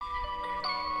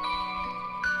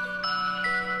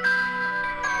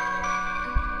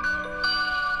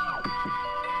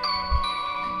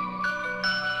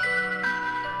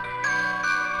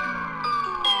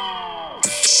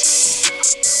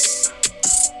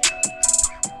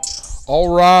All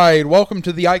right, welcome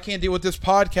to the I Can't Deal With This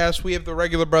podcast. We have the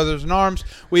regular brothers in arms.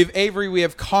 We have Avery. We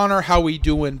have Connor. How we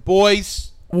doing,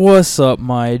 boys? What's up,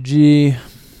 my G?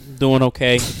 Doing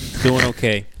okay. Doing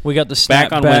okay. We got the snap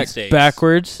Back on back Wednesdays.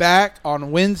 backwards. Back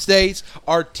on Wednesdays.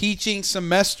 Our teaching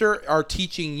semester, our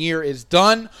teaching year is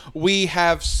done. We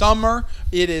have summer.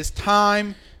 It is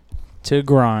time. To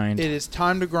grind. It is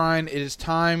time to grind. It is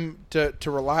time to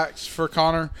relax for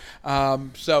Connor.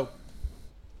 So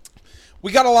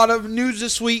we got a lot of news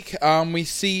this week. We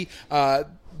see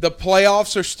the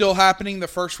playoffs are still happening. The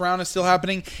first round is still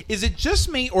happening. Is it just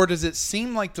me, or does it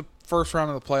seem like the first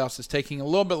round of the playoffs is taking a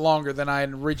little bit longer than I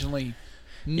had originally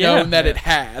known that it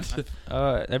had?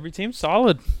 Every team's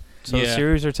solid. So the Yeah.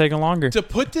 series are taking longer. To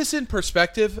put this in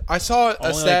perspective, I saw a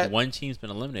Only stat. like one team's been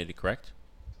eliminated, correct?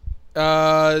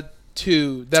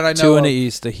 Two that I know. Two in of. the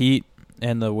East, the Heat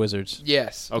and the Wizards.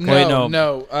 Yes. Okay. Wait, No.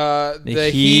 no. The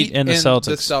Heat and the Celtics.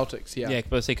 The Celtics. Yeah. Yeah,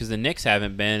 let's say because the Knicks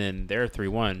haven't been, and they're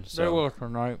 3-1. So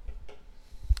tonight.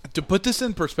 To put this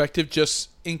in perspective, just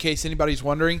in case anybody's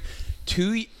wondering,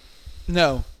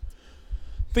 I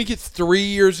think it's 3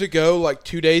 years ago, like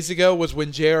 2 days ago, was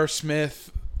when J.R.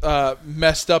 Smith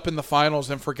messed up in the finals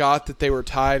and forgot that they were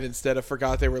tied instead of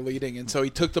forgot they were leading. And so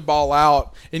he took the ball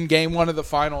out in game one of the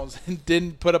finals and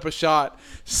didn't put up a shot.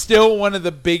 Still one of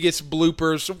the biggest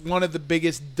bloopers, one of the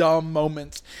biggest dumb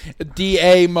moments. A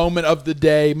DA moment of the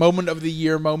day, moment of the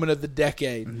year, moment of the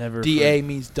decade. Never DA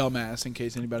means dumbass, in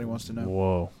case anybody wants to know.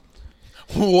 Whoa.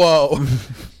 Whoa.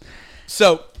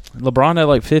 So, LeBron had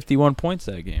like 51 points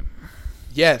that game.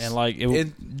 yes. And like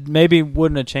it maybe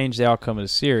wouldn't have changed the outcome of the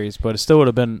series, but it still would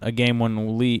have been a game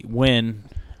win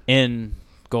in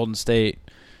Golden State.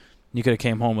 You could have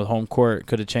came home with home court,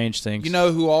 could have changed things. You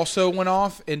know who also went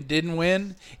off and didn't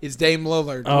win is Dame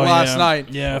Lillard last night.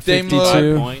 Yeah, Dame 52.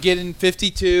 Lillard getting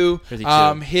 52.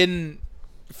 52. Hitting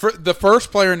for the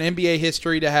first player in NBA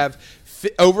history to have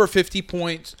over 50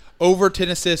 points, over 10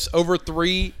 assists, over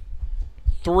three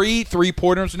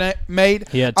three-pointers made.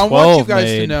 He had I 12 want you guys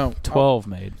made. to know. 12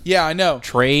 made. Yeah, I know.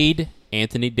 trade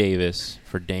Anthony Davis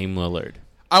for Dame Lillard.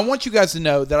 I want you guys to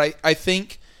know that I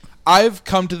think I've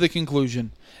come to the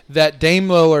conclusion that Dame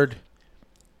Lillard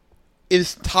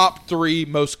is top 3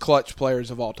 most clutch players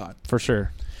of all time. For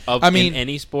sure. In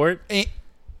any sport?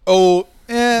 Because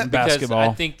Basketball.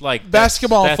 I think like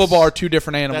basketball and that's- football are two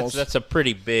different animals. That's a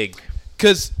pretty big.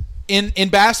 Because in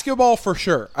basketball, for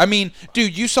sure. I mean,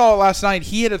 dude, you saw it last night.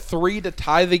 He hit a 3 to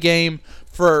tie the game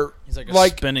for He's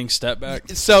like a spinning step back.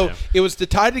 So Yeah. it was to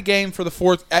tie the game for the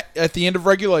fourth at the end of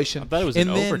regulation. I thought it was and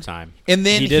in then, overtime. And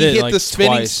then He he, did it hit like the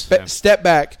spinning twice. step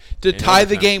back to In tie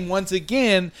the overtime. game once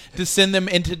again to send them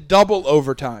into double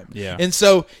overtime. Yeah. And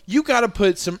so you got to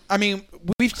put some. I mean,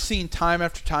 we've seen time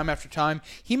after time after time.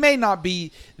 He may not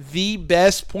be the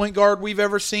best point guard we've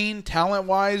ever seen talent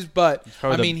wise, but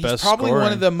probably I the mean, he's best probably one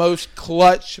scoring. of the most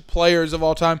clutch players of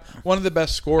all time. One of the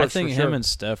best scorers. I think for him sure. and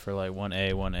Steph are like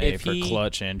 1A If for he-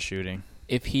 clutch and shooting.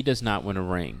 If he does not win a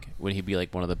ring, would he be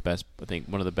like one of the best? I think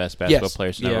one of the best basketball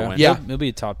players to ever win. Yeah. He'll be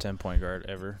a top 10 point guard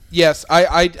ever. Yes,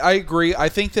 I agree. I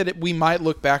think that we might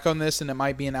look back on this and it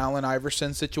might be an Allen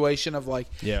Iverson situation of like,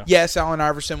 Yeah. yes, Allen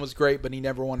Iverson was great, but he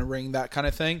never won a ring, that kind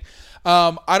of thing.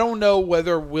 I don't know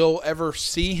whether we'll ever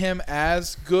see him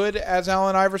as good as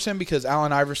Allen Iverson because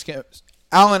Allen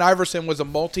Iverson was a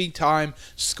multi-time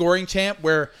scoring champ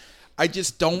where I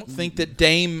just don't think that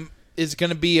Dame is going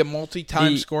to be a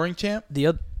multi-time scoring champ. The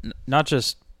other, not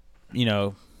just,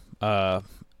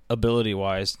 ability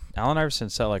wise, Allen Iverson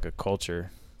set like a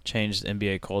culture, changed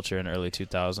NBA culture in the early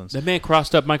 2000s. That man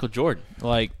crossed up Michael Jordan.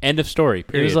 Like, End of story.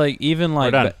 Period. it was like even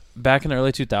like done. back in the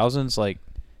early 2000s, like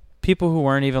people who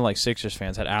weren't even like Sixers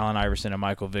fans had Allen Iverson and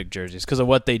Michael Vick jerseys because of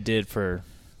what they did for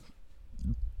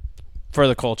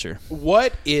the culture.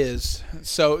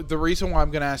 So the reason why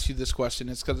I'm going to ask you this question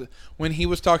is because when he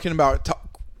was talking about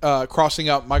crossing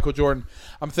up Michael Jordan,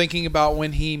 I'm thinking about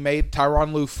when he made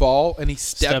Tyronn Lue fall and he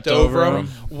stepped over him.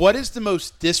 What is the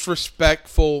most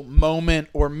disrespectful moment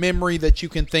or memory that you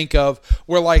can think of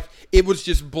where like it was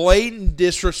just blatant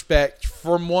disrespect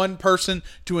from one person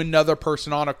to another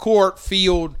person on a court,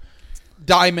 field,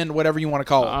 diamond, whatever you want to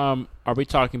call it? Are we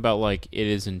talking about like it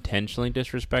is intentionally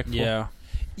disrespectful? Yeah.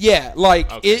 Yeah,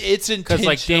 like Okay. it's Because intentionally.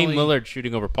 like Dame Lillard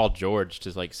shooting over Paul George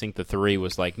to like sink the 3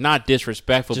 was like not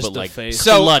disrespectful, Just but the like face.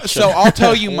 So clutch. I'll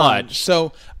tell you mine. Clutch.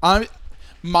 So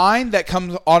mine that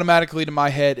comes automatically to my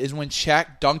head is when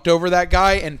Shaq dunked over that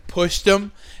guy and pushed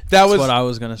him. That's what I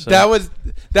was gonna say.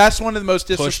 That's one of the most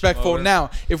disrespectful. over.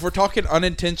 Now, if we're talking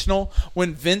unintentional,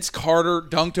 when Vince Carter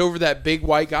dunked over that big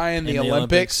white guy in the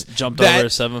Olympics, jumped that- over a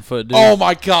 7-foot dude. Oh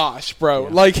my gosh, bro!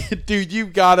 Yeah. Like, dude, you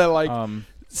gotta like.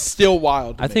 still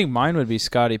wild. To I me. think mine would be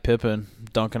Scottie Pippen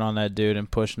dunking on that dude and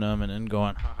pushing him and then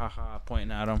going ha ha ha,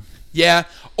 pointing at him. Yeah,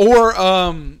 or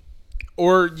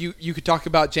you could talk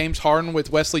about James Harden with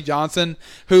Wesley Johnson,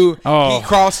 who he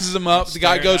crosses him up, the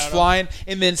guy goes flying,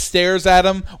 and then stares at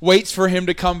him, waits for him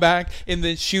to come back, and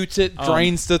then shoots it,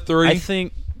 drains the three. I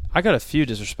think I got a few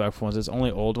disrespectful ones. It's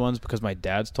only old ones because my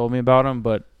dad's told me about them,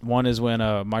 but one is when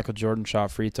Michael Jordan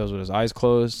shot free throws with his eyes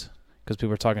closed because people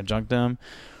were talking junk to him.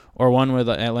 Or one where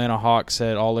the Atlanta Hawks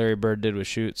said all Larry Bird did was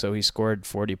shoot, so he scored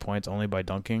 40 points only by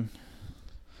dunking.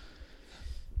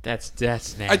 That's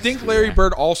nasty. I think Larry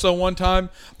Bird also one time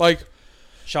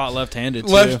shot left-handed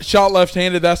too. Shot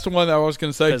left-handed. That's the one that I was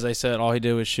going to say. Because they said all he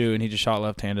did was shoot, and he just shot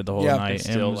left-handed the whole night,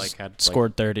 and still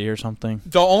scored 30 or something.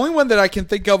 The only one that I can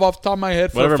think of off the top of my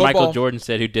head for whatever football, Michael Jordan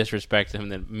said, who disrespected him,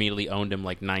 then immediately owned him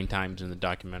 9 times in the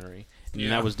documentary. And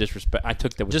that was disrespect. I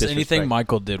took that with just disrespect. anything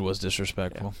Michael did was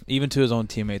disrespectful, even to his own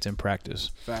teammates in practice.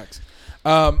 Facts.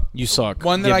 You suck.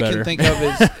 One that Get I better. can think of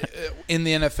is in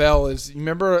the NFL is, you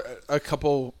remember a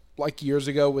couple years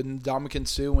ago when Ndamukong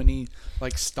Suh, when he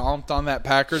stomped on that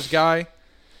Packers guy?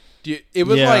 It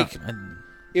was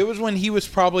it was when he was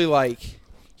probably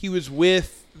he was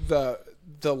with the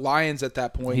Lions at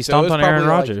that point. He stomped on Aaron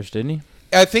Rodgers, didn't he?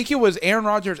 I think it was Aaron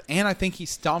Rodgers, and I think he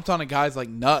stomped on a guy's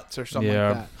nuts or something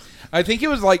like that. I think it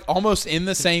was almost in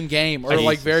the same game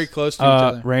or very close to each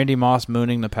other. Randy Moss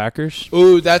mooning the Packers.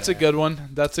 Ooh, that's a good one.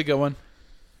 That's a good one.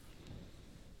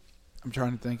 I'm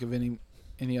trying to think of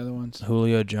any other ones.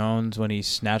 Julio Jones when he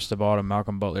snatched the ball out of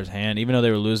Malcolm Butler's hand, even though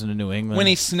they were losing to New England. When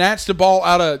he snatched the ball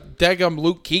out of Degum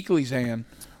Luke Kuechly's hand.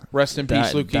 Rest in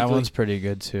peace, Luke Kuechly. That one's pretty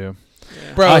good too.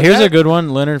 Yeah. Bro, here's a good one.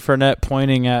 Leonard Fournette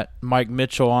pointing at Mike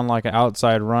Mitchell on an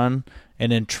outside run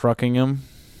and then trucking him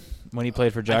when he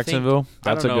played for Jacksonville.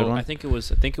 That's a good one. I think it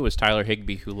was Tyler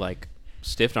Higbee who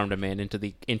stiff armed a man into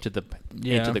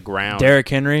the ground. Derrick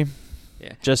Henry.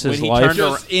 Yeah. Just when his he life.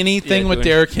 Just anything with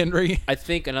Derrick Henry. I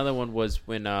think another one was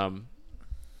whenever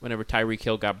Tyreek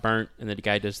Hill got burnt and the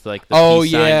guy does the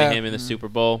peace sign to him in the Super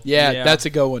Bowl. Yeah, that's a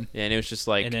good one. Yeah, and it was just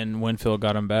and then Winfield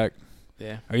got him back.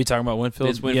 Yeah. Are you talking about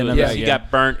Winfield? He got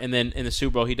burnt, and then in the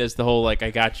Super Bowl, he does the whole, I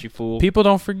got you, fool. People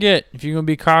don't forget. If you're going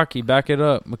to be cocky, back it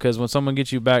up. Because when someone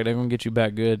gets you back, they're going to get you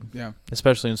back good. Yeah.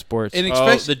 Especially in sports. And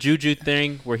the Juju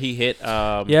thing where he hit...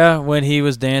 when he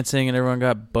was dancing and everyone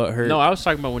got butt hurt. No, I was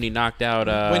talking about when he knocked out...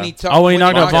 when he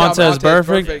knocked out Vontaze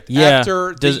Burfict? Yeah.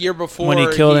 After the year before, when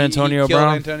he killed Antonio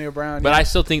Brown. But I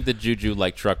still think the Juju,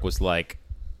 truck was,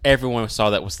 everyone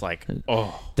saw that was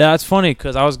That's funny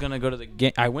because I was going to go to the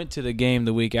game. I went to the game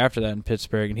the week after that in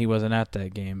Pittsburgh, and he wasn't at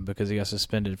that game because he got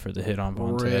suspended for the hit on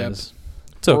Vontaze.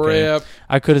 It's okay.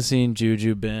 I could have seen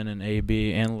Juju, Ben, and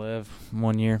AB and Lev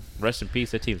one year. Rest in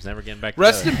peace. That team's never getting back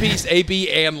together. Rest in peace,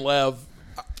 AB and Lev.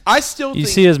 I still You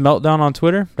think, see his meltdown on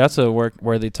Twitter? That's a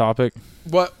worthy topic.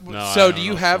 What? No, so do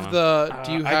you have the?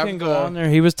 Do you have I can go on there.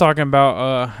 He was talking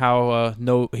about how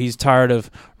he's tired of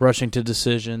rushing to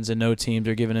decisions and no teams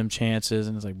are giving him chances.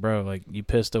 And it's bro, you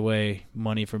pissed away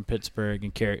money from Pittsburgh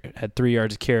and had 3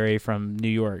 yards carry from New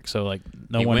York. So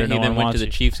no wonder no one then went wants to the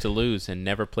you. Chiefs to lose and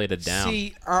never played a down.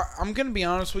 See, I'm gonna be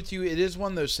honest with you. It is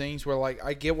one of those things where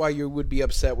I get why you would be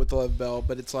upset with Lev Bell,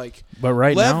 but it's But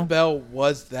right Lev now, Bell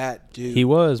was that dude. He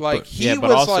was. He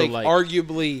was also,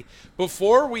 arguably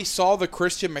before we saw the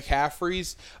Christian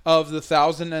McCaffreys of the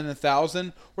 1,000 and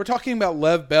 1,000. We're talking about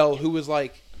Lev Bell, who was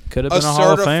could have been a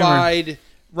Hall of Famer. certified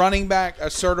running back, a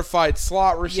certified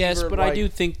slot receiver. Yes, but I do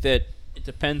think that it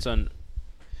depends on.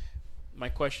 My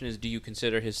question is, do you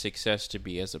consider his success to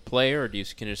be as a player, or do you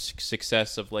consider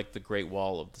success of the Great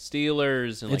Wall of the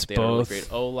Steelers and It's they had a really both.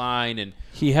 great O line and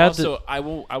He had also I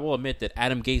will admit that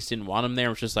Adam Gase didn't want him there. It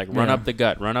was just run up the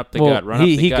gut, run up the Well, gut, run up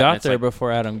the gut. He got and it's there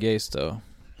before Adam Gase, though.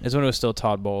 It's when it was still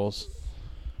Todd Bowles.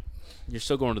 You're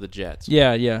still going to the Jets.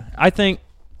 Yeah. I think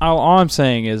all I'm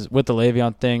saying is with the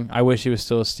Le'Veon thing, I wish he was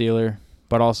still a Steeler.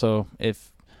 But also,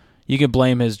 if you can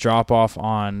blame his drop-off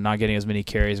on not getting as many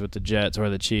carries with the Jets or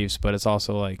the Chiefs, but it's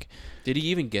also Did he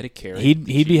even get a carry? he'd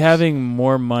be having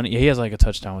more money. He has a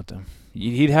touchdown with them.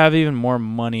 He'd have even more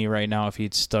money right now if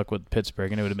he'd stuck with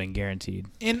Pittsburgh, and it would have been guaranteed.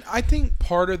 And I think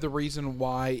part of the reason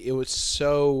why it was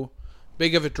so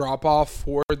big of a drop off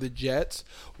for the Jets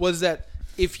was that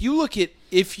if you look at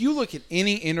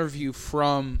any interview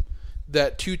from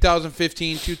that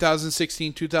 2015,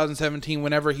 2016, 2017,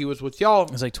 whenever he was with y'all,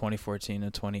 It was 2014 to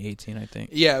 2018, I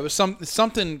think. yeah, it was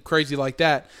something crazy like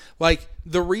that.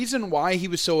 the reason why he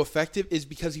was so effective is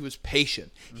because he was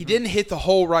patient. He didn't hit the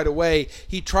hole right away.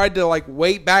 He tried to like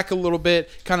wait back a little bit,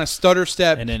 kind of stutter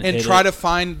step, and try to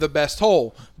find the best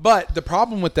hole. But the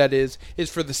problem with that is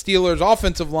for the Steelers'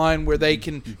 offensive line, where they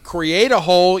can create a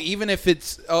hole even if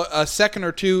it's a second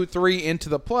or two, three into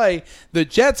the play. The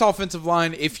Jets' offensive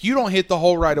line, if you don't hit the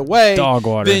hole right away, dog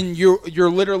water, then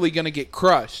you're literally going to get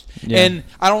crushed. Yeah. And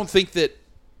I don't think that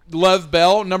Lev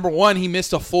Bell, number one, he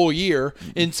missed a full year,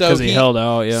 and so he held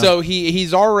out. Yeah. So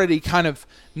he's already kind of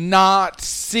not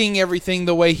seeing everything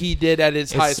the way he did at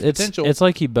his highest potential. It's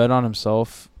like he bet on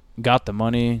himself, got the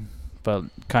money, but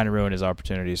kind of ruined his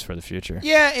opportunities for the future.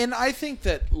 Yeah, and I think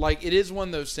that like it is one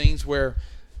of those things where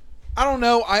I don't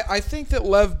know. I think that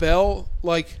Lev Bell,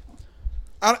 like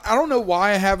I don't know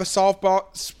why I have a soft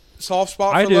spot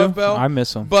for Lev Bell. I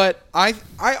miss him, but I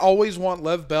always want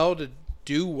Lev Bell to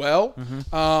do well.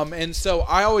 And so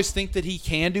I always think that he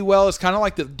can do well. It's kind of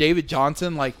like the David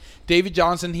Johnson. Like David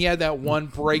Johnson, he had that one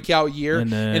breakout year.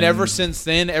 And ever since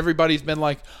then, everybody's been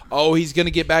like, oh, he's going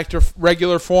to get back to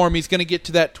regular form. He's going to get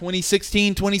to that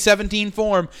 2016, 2017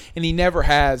 form. And he never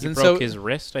has. He broke his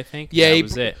wrist, I think. Yeah. That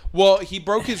was it. Well, he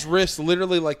broke his wrist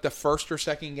literally like the first or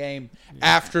second game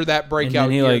after that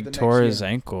breakout year. And then he tore his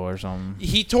ankle or something.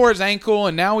 He tore his ankle,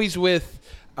 and now he's with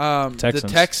the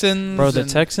Texans. Bro, the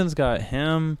Texans got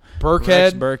him,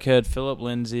 Burkhead, Rex Burkhead, Phillip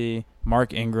Lindsay,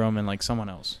 Mark Ingram, and like someone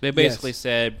else. They basically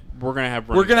said we're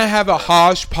gonna have a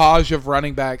hodgepodge of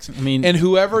running backs. I mean, and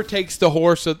whoever takes the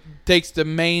horse takes the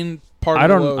main part. I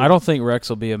don't think Rex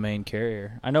will be a main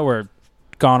carrier. I know we're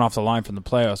gone off the line from the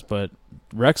playoffs, but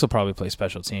Rex will probably play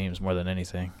special teams more than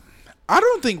anything. I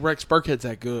don't think Rex Burkhead's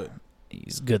that good.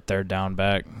 He's a good third down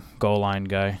back, goal line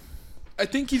guy. I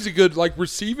think he's a good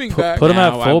receiving back. Put him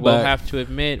at fullback. I will have to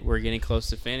admit we're getting close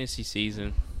to fantasy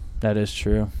season. That is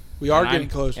true. We are getting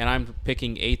close. And I'm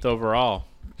picking 8th overall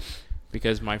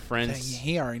because my friends. Dang,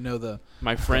 he already know the.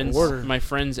 My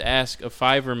friends ask a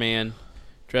Fiverr man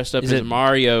dressed up as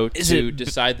Mario to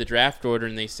decide the draft order,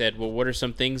 and they said, "Well, what are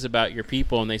some things about your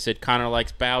people?" And they said Connor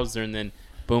likes Bowser, and then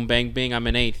boom, bang, bing, I'm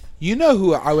an 8th. You know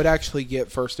who I would actually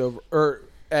get first over or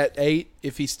at 8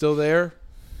 if he's still there?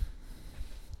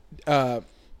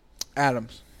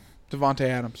 Adams, Devontae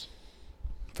Adams,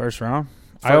 first round.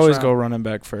 I always go running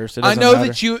back first. It I know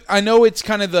matter. I know it's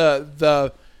kind of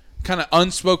the kind of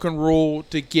unspoken rule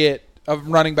to get a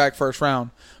running back first round,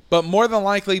 but more than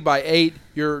likely by 8,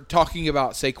 you're talking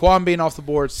about Saquon being off the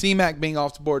board, C-Mac being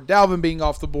off the board, Dalvin being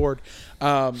off the board,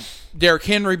 Derrick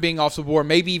Henry being off the board,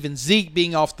 maybe even Zeke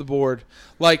being off the board.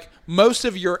 Like most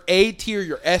of your A tier,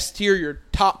 your S tier, your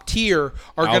top tier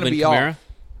are going to be off.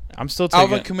 I'm still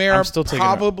taking Alvin Kamara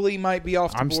probably might be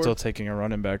off the board. I'm still taking a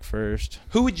running back first.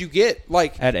 Who would you get?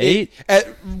 Like at 8?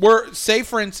 Say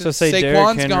for instance, say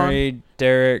Saquon's Derrick Henry, gone.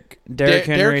 Derrick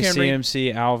Henry,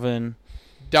 CMC, Alvin,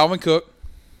 Dalvin Cook,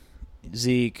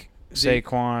 Zeke,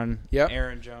 Saquon, yep.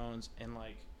 Aaron Jones, and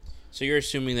like. So you're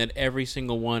assuming that every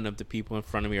single one of the people in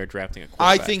front of me are drafting a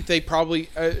quarterback? I think they probably.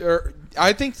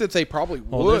 I think that they probably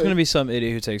would. Well, there's going to be some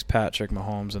idiot who takes Patrick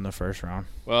Mahomes in the first round.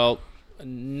 Well.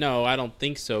 No, I don't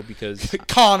think so because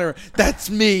Connor,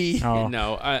 that's me. Oh.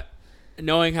 No,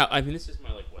 knowing how this is my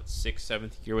 6th,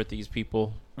 7th year with these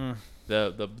people.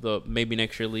 The maybe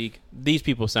next year league. These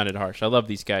people sounded harsh. I love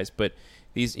these guys, but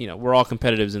these we're all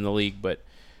competitives in the league. But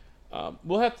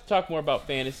we'll have to talk more about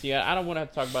fantasy. I don't want to have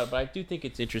to talk about it, but I do think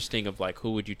it's interesting of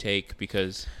who would you take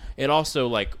because it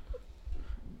also I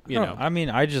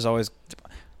just always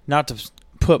not to.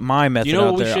 Put my method you know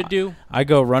out what we there. should do? I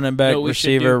go running back,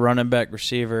 receiver, running back,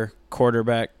 receiver,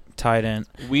 quarterback, tight end.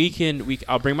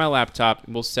 I'll bring my laptop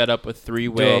and we'll set up a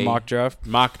 3-way do a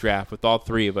mock draft with all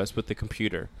 3 of us with the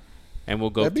computer, and we'll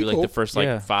go through the first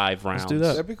 5 rounds. Let's do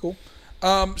that. That'd be cool.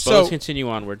 So let's continue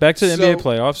onward. Back to the NBA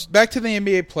playoffs. Back to the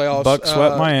NBA playoffs. Bucks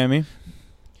swept Miami.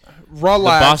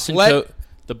 Relax.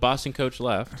 The Boston coach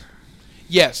left.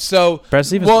 Yes. So Brad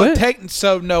Stevens quit.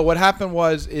 So no, what happened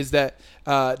is that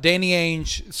Danny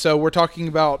Ainge. So we're talking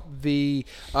about the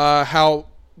how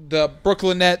the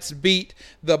Brooklyn Nets beat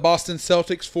the Boston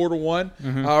Celtics 4-1.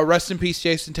 Mm-hmm. Rest in peace,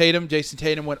 Jason Tatum. Jason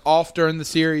Tatum went off during the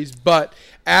series, but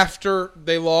after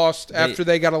they lost, after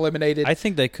they got eliminated, I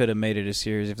think they could have made it a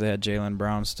series if they had Jaylen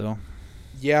Brown still.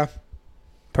 Yeah.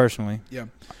 Personally. Yeah.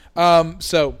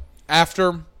 So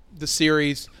after the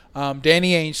series,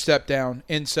 Danny Ainge stepped down,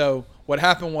 and so what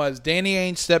happened was Danny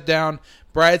Ainge stepped down.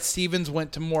 Brad Stevens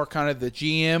went to more kind of the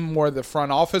GM, more the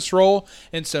front office role,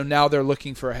 and so now they're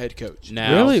looking for a head coach.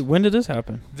 Really? When did this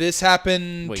happen? This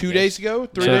happened 2 days ago,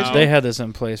 3 days ago. They had this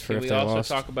in place for if they lost. We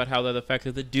also talk about how the fact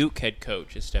that the Duke head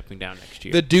coach is stepping down next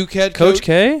year. The Duke head coach. Coach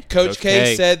K? Coach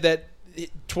K said that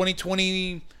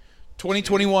 2020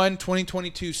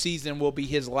 2021-2022 season will be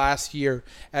his last year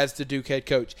as the Duke head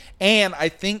coach. And I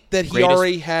think that he Greatest-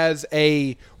 already has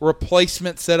a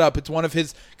replacement set up. It's one of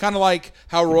his, kind of like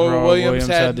how Roy Williams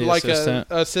had the like assistant.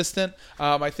 a assistant.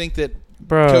 I think that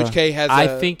Bro, Coach K has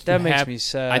I think that you makes have- me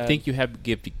sad. I think you have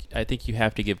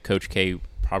to give Coach K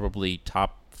probably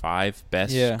top 5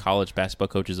 best college basketball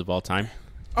coaches of all time.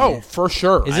 Oh, for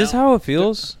sure. Is this how it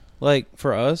feels like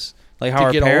for us? Like how To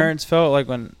our get old? parents felt like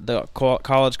when the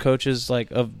college coaches like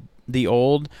of the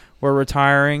old were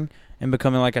retiring and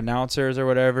becoming like announcers or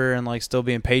whatever and like still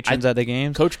being patrons at the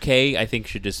games? Coach K, I think,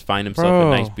 should just find himself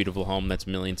Bro. a nice, beautiful home that's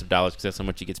millions of dollars because that's how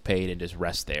much he gets paid and just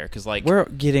rest there. Because like We're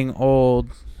getting old.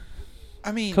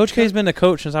 I mean, Coach K's been the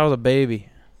coach since I was a baby.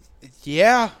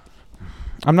 yeah.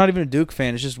 I'm not even a Duke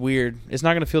fan. It's just weird. It's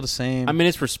not going to feel the same. I mean,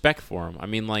 it's respect for him. I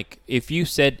mean, like, if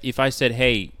I said,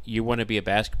 hey, you want to be a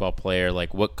basketball player,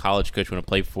 like, what college coach you want to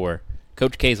play for?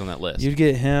 Coach K's on that list. You'd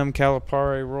get him,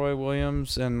 Calipari, Roy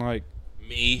Williams, and like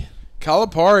Me.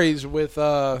 Calipari's with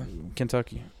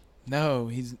Kentucky. no,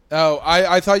 he's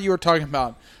I thought you were talking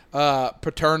about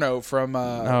Paterno from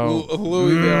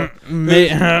Louisville,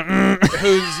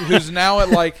 who's now at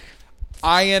like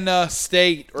Iona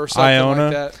State or something Iona?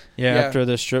 like that. Yeah, after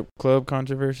the strip club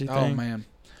controversy thing. Oh man.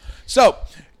 So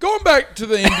going back to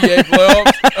the NBA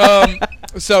playoffs.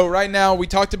 So right now we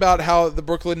talked about how the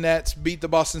Brooklyn Nets beat the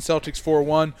Boston Celtics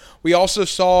 4-1. We're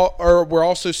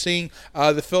also seeing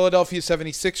the Philadelphia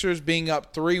 76ers being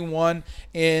up 3-1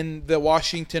 in the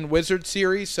Washington Wizards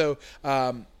series. So,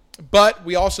 but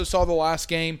we also saw the last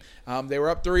game. They were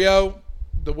up 3-0.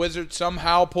 The Wizards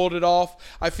somehow pulled it off.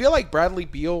 I feel like Bradley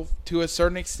Beal, to a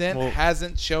certain extent,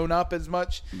 hasn't shown up as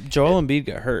much. Joel Embiid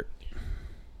got hurt.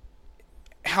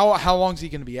 How long is he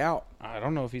going to be out? I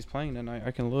don't know if he's playing tonight.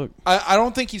 I can look. I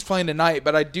don't think he's playing tonight,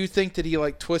 but I do think that he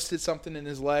like twisted something in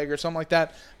his leg or something like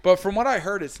that. But from what I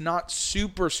heard, it's not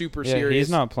super Yeah, serious. he's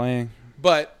not playing.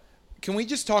 But can we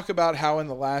just talk about how in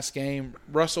the last game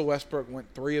Russell Westbrook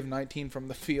went 3 of 19 from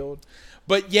the field,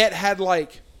 but yet had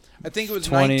like I think it was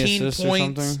 19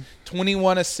 points,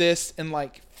 21 assists, and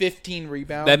like 15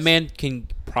 rebounds. That man can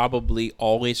probably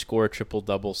always score a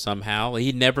triple-double somehow.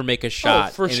 He'd never make a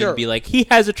shot. for and sure. It'd be like, he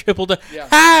has a triple-double. Yeah.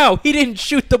 How? He didn't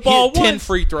shoot the He ball had 10 once.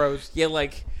 free throws. Yeah,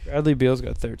 like, Bradley Beal's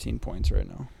got 13 points right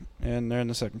now, and they're in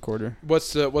the second quarter.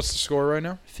 What's the score right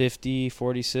now?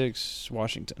 50-46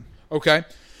 Washington. Okay.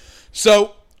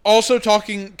 So also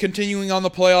continuing on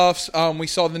the playoffs, we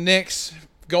saw the Knicks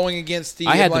going against the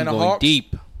I had them Atlanta going Hawks.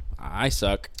 deep. I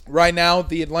suck. Right now,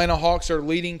 the Atlanta Hawks are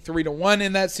leading 3-1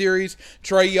 in that series.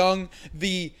 Trae Young,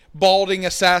 the balding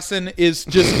assassin, is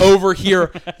just over here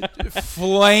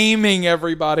flaming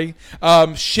everybody,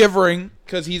 shivering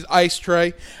because he's Ice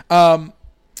Trae.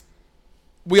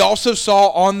 We also saw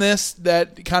on this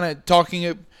that kind of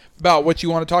talking about what you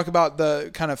want to talk about, the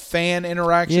kind of fan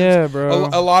interactions. Yeah, bro.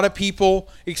 A lot of people,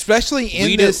 especially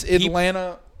in this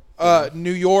Atlanta,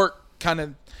 New York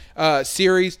kind of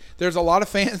series, there's a lot of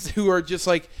fans who are just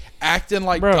like acting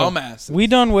like dumbasses. We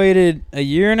done waited a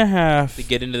year and a half To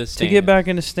get into the stands. to get back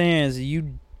in the stands.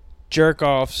 You jerk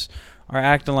offs are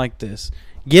acting like this.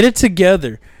 Get it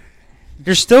together.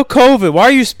 You're still COVID. Why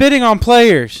are you spitting on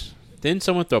players? Didn't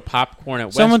someone throw popcorn at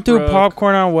Westbrook? Someone threw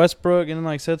popcorn on Westbrook and then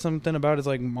like said something about his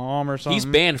like mom or something. He's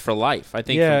banned for life, I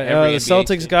think. Yeah, from every the NBA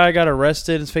Celtics team. guy got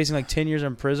arrested and is facing like 10 years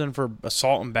in prison for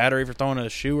assault and battery for throwing a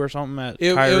shoe or something at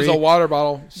It Kyrie. was a water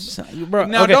bottle. Bro,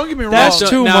 Now, okay, don't get me wrong. That's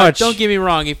too much. Don't get me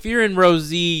wrong. If you're in row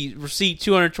Z, receipt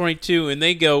 222, and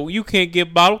they go, you can't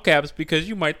get bottle caps because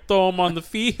you might throw them on the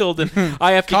field, and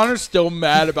I have to Connor's still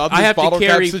mad about I this have to bottle cap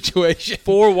carry situation.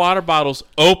 4 water bottles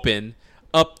open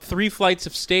up 3 flights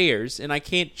of stairs, and I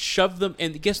can't shove them.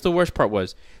 And guess the worst part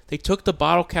was they took the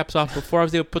bottle caps off before I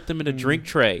was able to put them in a drink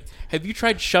tray. Have you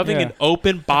tried shoving an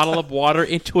open bottle of water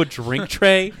into a drink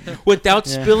tray without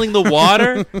spilling the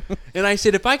water? And I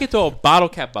said, if I could throw a bottle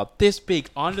cap about this big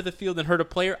onto the field and hurt a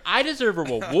player, I deserve a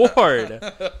reward.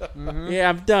 Yeah,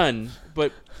 I'm done.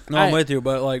 But No, I'm with you,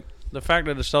 but like the fact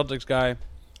that the Celtics guy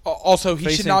Also, he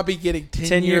should Facing not be getting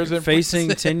 10 years in facing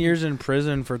prison. 10 years in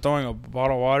prison for throwing a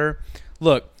bottle of water.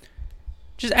 Look,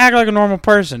 just act like a normal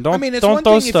person. Don't I mean, it's don't one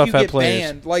throw thing if stuff you at get players.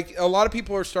 banned. Like, a lot of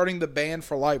people are starting the ban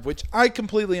for life, which I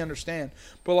completely understand.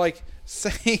 But, like,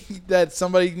 saying that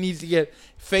somebody needs to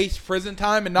face prison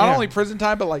time, and not only prison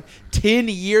time, but, like, 10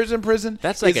 years in prison,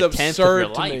 That's like is a tenth of absurd your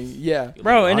to life. me. Yeah.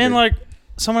 Bro, and then like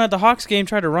someone at the Hawks game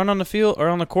tried to run on the field or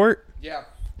on the court. Yeah.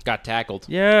 got tackled.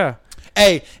 Yeah.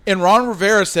 Hey, and Ron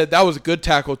Rivera said that was a good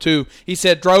tackle, too. He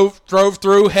said drove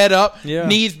through, head up,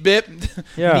 knees bit.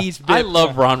 Yeah. Knees bit. I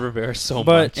love Ron Rivera so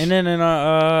But much. and then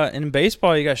in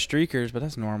baseball you got streakers, but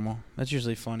that's normal. That's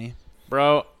usually funny.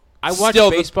 Bro, I watch Still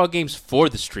baseball games for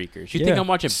the streakers. You think I'm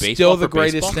watching baseball Still, for the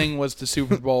greatest baseball? thing was the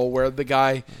Super Bowl where the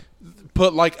guy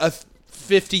put like a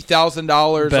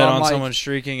 $50,000 Bet on on like, someone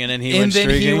streaking, and then he and went then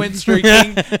streaking. he went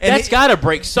streaking. That's got to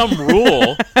break some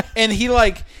rule. And he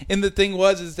like, and the thing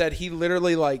is that he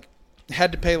literally like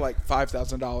had to pay like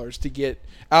 $5,000 to get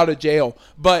out of jail,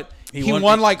 but he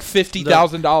won like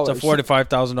 $50,000. It's a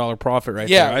 $45,000 profit right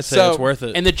Yeah, there. I say so- it's worth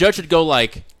it. And the judge would go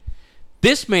like,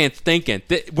 this man's thinking.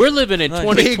 We're living in Like,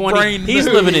 2020. brain He's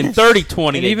move. living in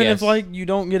 3020. and I even guess. if like you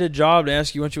don't get a job to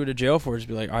ask you what you went to jail for, just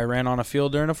be like, I ran on a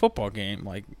field during a football game.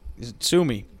 Like, sue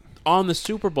me. on the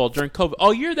Super Bowl during COVID. Oh,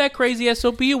 you're that crazy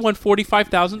SOB. You won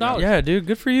 $45,000. Yeah, dude,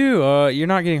 good for you. You're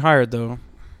not getting hired though.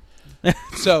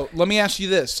 So let me ask you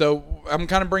this. So I'm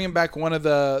kind of bringing back one of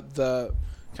the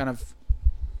kind of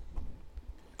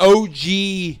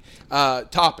OG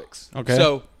topics. Okay.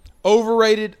 So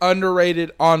overrated,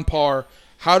 underrated, on par.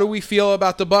 How do we feel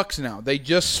about the Bucks now? They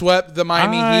just swept the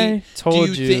Miami I Heat.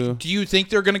 told you. Do you think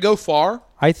they're going to go far?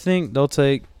 I think they'll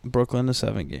take Brooklyn to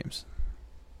 7 games.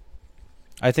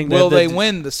 I think Will they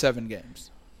win the 7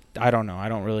 games? I don't know. I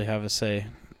don't really have a say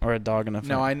or a dog in the fight.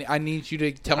 No, I need you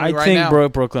to tell me I right think now.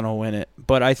 Brooklyn will win it,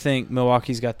 but I think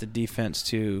Milwaukee's got the defense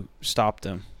to stop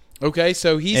them. Okay,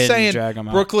 so he's And saying drag 'em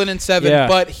out. Brooklyn in 7, Yeah,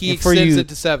 but he and for extends you- it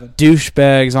to 7.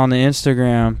 Douchebags on the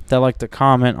Instagram that like to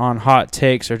comment on hot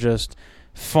takes are just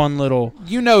fun little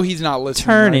You know he's not listening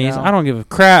attorneys. right now. I don't give a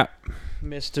crap,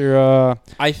 Mr.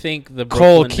 I think the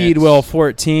Cole Brooklyn Nets- Keedwell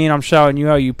 14. I'm shouting you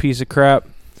out, you piece of crap.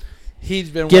 He's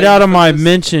been Get waiting out of for my this.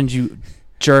 mentions, you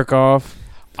jerk off.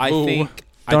 I Ooh. think.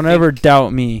 Don't ever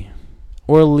doubt me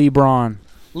or LeBron.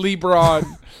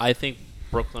 LeBron. I think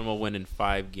Brooklyn will win in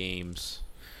 5 games.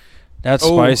 That's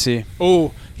Oh. spicy.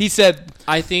 Oh, he said.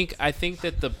 I think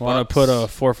that the Bucks. Want to put a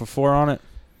 4 for 4 on it?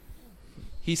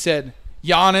 He said.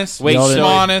 Giannis, Wait, so-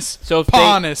 Giannis, so if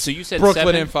Panis, so you said Brooklyn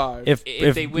 7? in 5.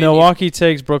 If they win, Milwaukee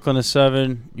takes Brooklyn to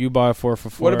 7, you buy a 4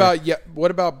 for 4. What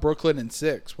about Brooklyn in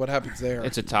 6? What happens there?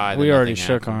 it's a tie. We then already nothing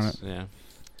shook on happens. Yeah.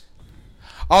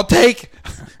 I'll take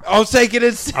it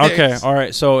in 6. Okay, all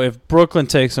right. So if Brooklyn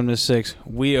takes them to 6,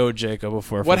 we owe Jacob a 4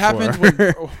 for 4. What happens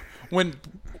when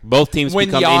Both teams When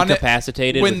become Giannis-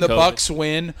 incapacitated. when with the COVID. Bucks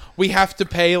win? We have to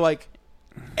pay like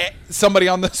somebody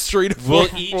on the street a 4 We'll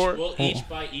for each 4. we'll each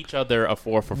buy each other a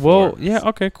 4 for 4. Well, yeah,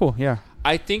 okay, cool. Yeah.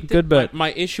 I think that Good bet.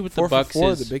 My issue with 4 the for Bucks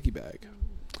 4 is the biggie bag.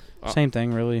 Same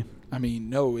thing, really. I mean,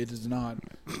 no, it is not.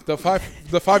 The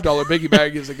 $5 biggie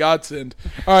bag is a godsend.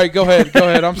 All right, go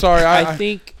ahead. I'm sorry. I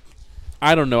think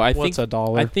I don't know. I What's think a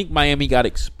dollar? I think Miami got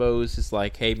exposed as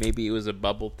like, hey, maybe it was a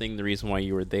bubble thing. The reason why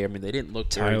you were there. I mean, they didn't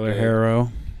look very Tyler good.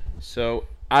 Harrow. So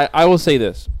I will say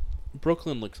this: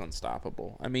 Brooklyn looks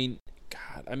unstoppable. I mean,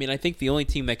 God. I mean, I think the only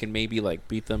team that can maybe like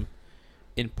beat them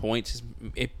in points is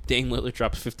if Dame Lillard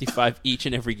drops 55 each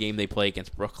and every game they play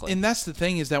against Brooklyn. And that's the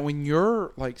thing is that when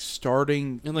you're like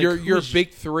starting, And, like, your who's-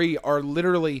 big 3 are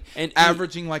literally And-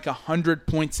 averaging like 100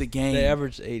 points a game. They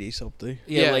averaged 80 something.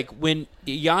 Yeah, like when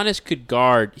Giannis could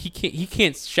guard, he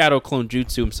can't shadow clone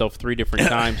jutsu himself 3 different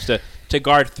times to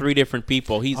guard 3 different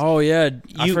people. He's Oh yeah,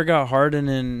 I You- forgot Harden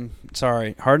and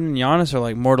Giannis are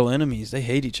like mortal enemies. They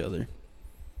hate each other.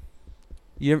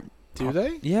 Do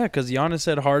they? Yeah, because Giannis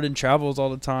said Harden travels all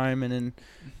the time, and then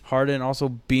Harden also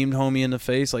beamed homie in the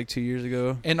face like 2 years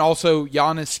ago. And also,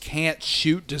 Giannis can't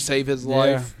shoot to save his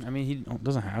life. Yeah, I mean he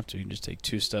doesn't have to. He can just take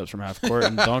 2 steps from half court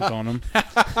and dunk on him.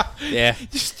 yeah.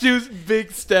 Just do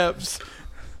big steps.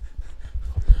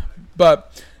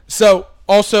 But so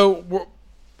also we're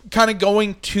kind of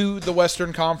going to the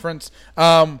Western Conference.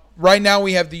 Right now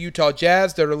we have the Utah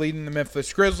Jazz that are leading the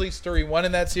Memphis Grizzlies 3-1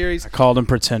 in that series. I called them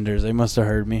pretenders. They must have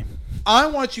heard me. I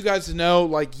want you guys to know,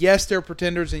 like, yes, they're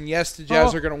pretenders, and yes, the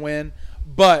Jazz are going to win.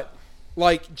 But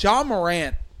like, Ja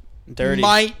Morant Dirty.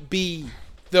 might be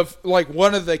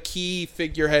one of the key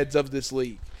figureheads of this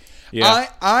league. Yeah.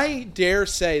 I dare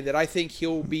say that I think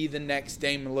he'll be the next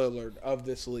Dame Lillard of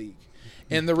this league.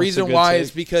 And the That's a reason good why take.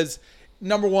 is because,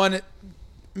 number one,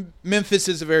 Memphis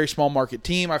is a very small market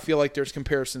team. I feel like there's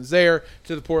comparisons there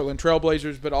to the Portland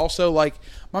Trailblazers, but also, like,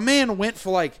 my man went for,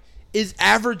 like, is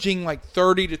averaging like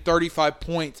 30 to 35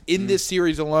 points in this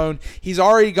series alone. He's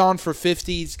already gone for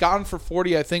 50. He's gone for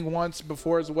 40, I think, once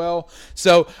before as well.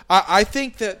 So I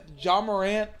think that Ja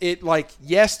Morant,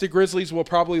 yes, the Grizzlies will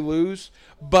probably lose,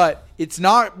 but it's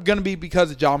not going to be because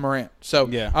of Ja Morant. So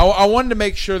Yeah. I wanted to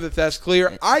make sure that that's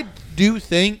clear. I do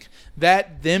think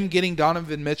that them getting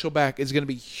Donovan Mitchell back is going to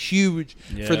be huge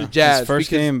for the Jazz. His first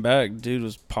because- game back, dude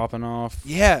was popping off.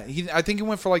 yeah, I think he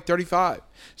went for like 35.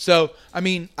 So, I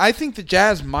mean, I think the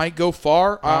Jazz might go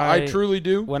far. I truly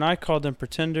do. When I called them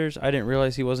pretenders, I didn't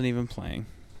realize he wasn't even playing.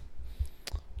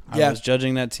 I was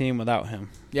judging that team without him.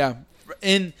 Yeah,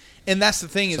 and that's the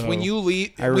thing is So, when you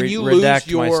leave, I when you redact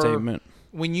lose my your statement.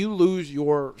 when you lose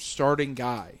your starting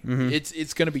guy,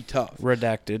 it's going to be tough.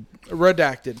 Redacted.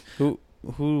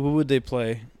 Who would they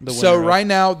play? The so winner of? right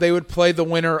now they would play the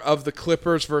winner of the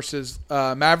Clippers versus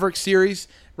Mavericks series.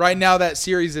 Right now that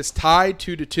series is tied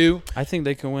 2-2. I think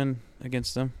they can win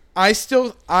against them. I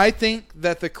think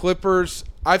that the Clippers,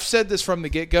 I've said this from the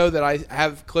get-go that I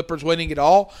have Clippers winning it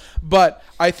all, but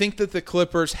I think that the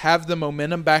Clippers have the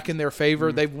momentum back in their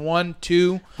favor. They've won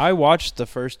 2. I watched the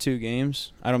first 2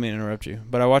 games. I don't mean to interrupt you,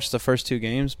 but I watched the first 2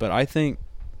 games, but I think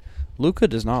Luka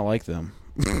does not like them.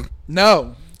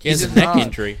 No. He has a does neck not.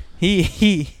 injury.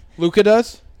 Luka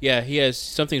does? Yeah, he has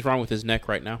something's wrong with his neck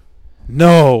right now.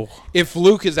 No. If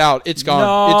Luke is out, it's gone.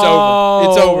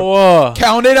 No. It's over.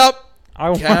 Count it up.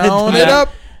 Count it up.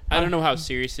 I don't know how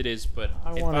serious it is, but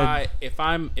if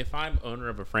I'm owner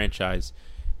of a franchise,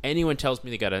 anyone tells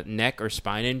me they got a neck or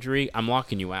spine injury, I'm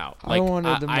locking you out. Like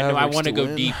I know I want to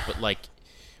go deep, but like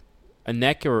a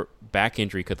neck or back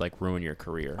injury could like ruin your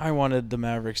career. I wanted the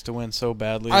Mavericks to win so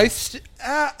badly.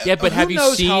 Yeah, but have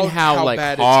you seen how like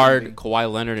hard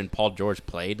Kawhi Leonard and Paul George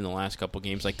played in the last couple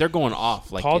games? Like they're going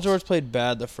off. Like Paul George played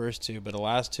bad the first 2, but the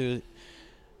last 2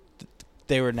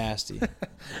 they were nasty.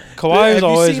 Kawhi is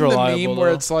always reliable. Have you seen the meme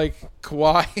where it's like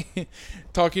Kawhi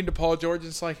talking to Paul George? And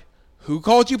it's like, who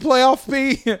called you playoff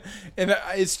B? And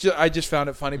I just found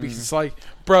it funny because it's like,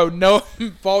 bro, no,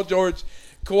 Paul George.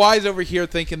 Kawhi's over here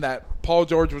thinking that Paul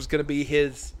George was going to be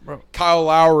his Kyle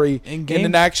Lowry. And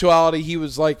in actuality, he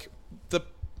was like the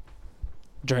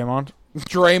Draymond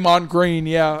Green,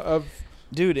 yeah.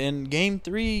 Dude, in Game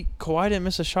 3, Kawhi didn't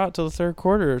miss a shot till the third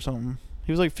quarter or something.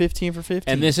 He was like 15 for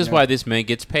 15. And this is why this man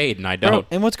gets paid, and I don't. Bro,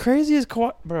 and what's crazy is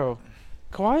Kawhi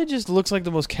just looks like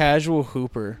the most casual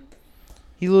hooper.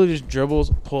 He literally just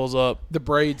dribbles, pulls up. The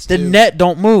braids, The net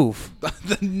don't move.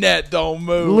 The net don't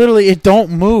move. Literally, it don't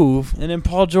move. And then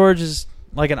Paul George is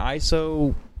like an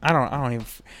ISO. I don't even.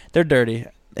 They're dirty.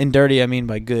 And dirty, I mean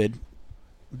by good.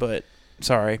 But,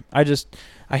 sorry. I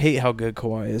hate how good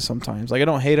Kawhi is sometimes. Like, I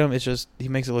don't hate him. It's just he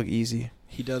makes it look easy.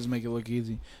 He does make it look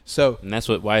easy. So, and that's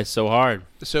why it's so hard.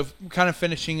 So, kind of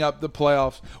finishing up the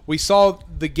playoffs, we saw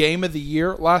the game of the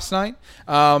year last night.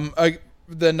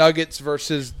 The Nuggets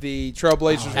versus the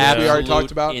Trailblazers, which we already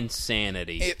talked about.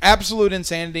 Absolute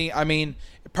insanity. I mean,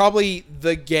 probably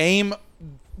the game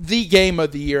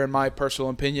of the year, in my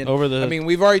personal opinion.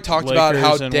 We've already talked about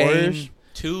how Dame. Warriors.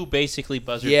 2 basically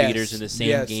buzzer beaters in the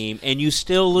same game, and you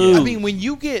still lose. I mean, when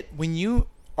you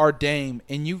are Dame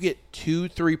and you get 2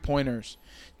 3-pointers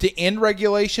to end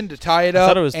regulation to tie it up. I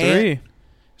thought it was 3.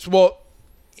 Well,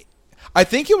 I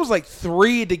think it was like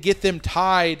 3 to get them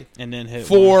tied and then hit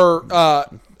for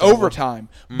overtime.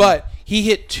 But he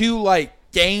hit 2 like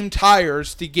game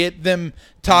tires to get them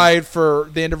tied for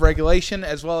the end of regulation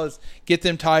as well as get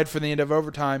them tied for the end of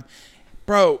overtime.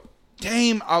 Bro,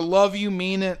 Dame, I love you,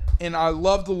 mean it, and I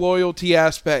love the loyalty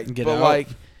aspect. Bro,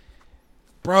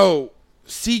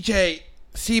 CJ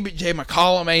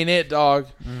McCollum ain't it, dog.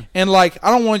 And like,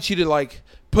 I don't want you to like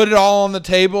put it all on the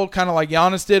table, kind of like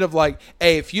Giannis did, of like,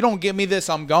 hey, if you don't get me this,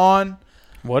 I'm gone.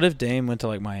 What if Dame went to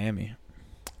like Miami?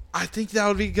 I think that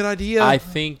would be a good idea. I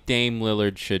think Dame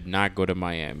Lillard should not go to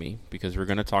Miami because we're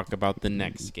going to talk about the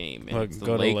next game. And it's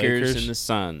the Lakers and the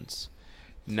Suns.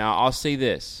 Now, I'll say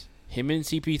this. Him and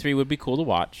CP3 would be cool to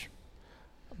watch.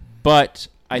 But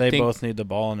I think... They both need the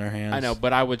ball in their hands. I know,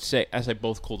 but I say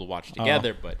both cool to watch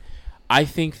together. But I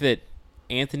think that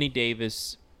Anthony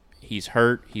Davis, he's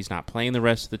hurt. He's not playing the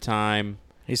rest of the time.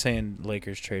 He's saying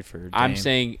Lakers trade for Dame. I'm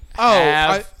saying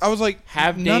I was like,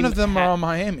 none Dame, of them are on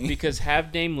Miami. Because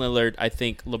have Dame Lillard, I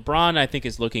think LeBron,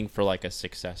 is looking for like a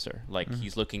successor. Like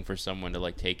he's looking for someone to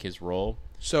like take his role.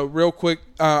 So real quick,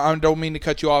 I don't mean to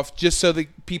cut you off, just so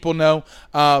that people know,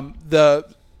 the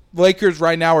Lakers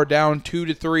right now are down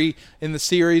 2-3 in the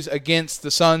series against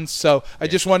the Suns. So I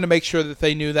just wanted to make sure that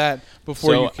they knew that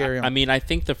before you carry on. I mean, I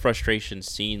think the frustration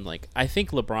seen, I think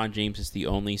LeBron James is the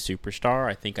only superstar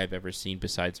I think I've ever seen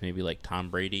besides maybe like Tom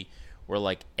Brady, where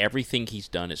like everything he's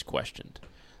done is questioned.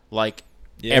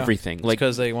 Everything.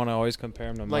 Because they want to always compare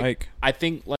him to Mike. I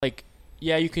think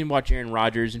yeah, you can watch Aaron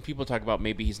Rodgers and people talk about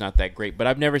maybe he's not that great, but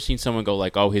I've never seen someone go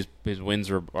like, oh, his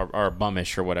wins are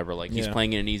bummish or whatever. Like he's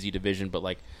playing in an easy division, but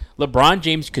like LeBron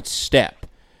James could step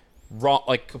wrong,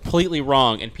 like completely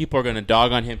wrong, and people are going to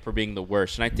dog on him for being the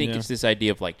worst. And I think it's this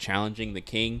idea of like challenging the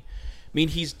king. I mean,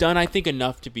 he's done, I think,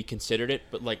 enough to be considered it,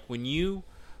 but like when you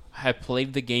have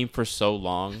played the game for so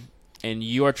long and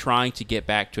you are trying to get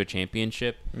back to a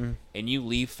championship and you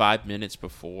leave 5 minutes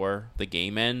before the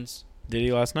game ends. Did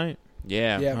he last night?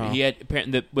 Yeah. Oh. He had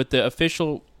apparently with the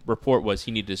official report was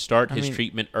he needed to start his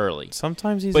treatment early.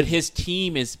 Sometimes he's. But his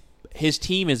team is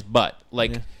butt.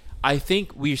 Like, I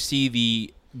think we see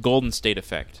the Golden State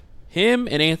effect. Him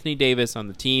and Anthony Davis on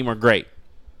the team are great.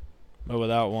 But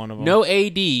without one of them. No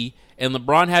AD and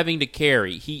LeBron having to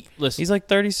carry. Listen, He's like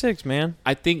 36, man.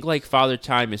 I think like Father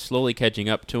Time is slowly catching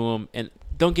up to him. And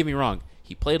don't get me wrong,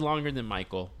 he played longer than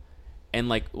Michael. And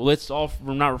like, let's all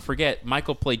not forget,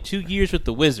 Michael played 2 years with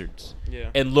the Wizards. Yeah.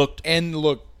 And looked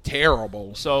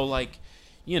terrible. So like,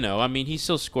 I mean, he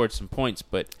still scored some points,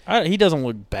 but He doesn't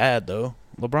look bad though.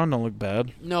 LeBron don't look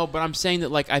bad. no. But I'm saying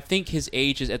that like, I think his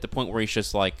age is at the point where he's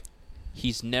just like,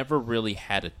 he's never really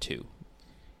had a 2.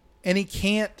 And he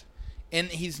can't, and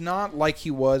he's not like he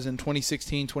was in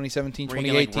 2016, 2017, Where he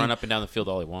 2018. can like run up and down the field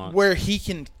all he wants. Where he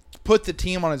can put the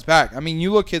team on his back. I mean,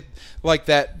 you look at like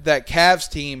that Cavs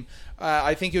team.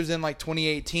 I think it was in like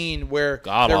 2018 where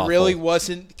there really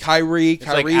wasn't Kyrie.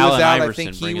 Kyrie was out. I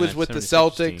think he was with the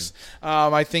Celtics.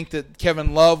 I think that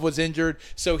Kevin Love was injured.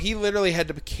 So he literally had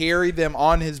to carry them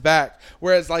on his back.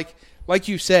 Whereas like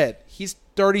you said, he's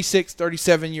 36,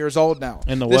 37 years old now.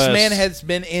 In the this West. man has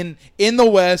been in the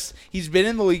West. He's been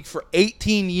in the league for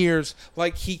 18 years.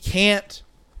 Like, he can't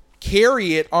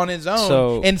carry it on his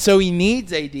own. And so he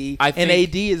needs AD, and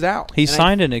AD is out. He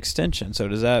signed an extension, so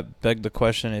does that beg the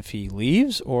question if he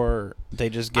leaves or they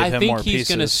just give him more pieces? I think he's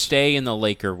going to stay in the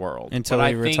Laker world. Until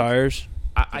he retires?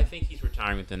 I think he's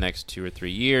retiring within the next 2 or 3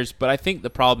 years, but I think the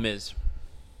problem is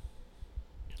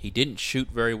he didn't shoot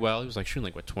very well. He was like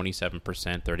shooting like 27%,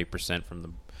 30% from the.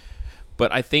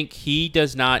 But I think he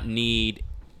does not need.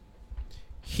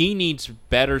 He needs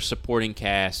better supporting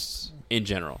casts in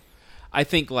general. I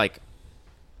think like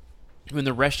when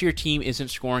the rest of your team isn't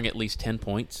scoring at least 10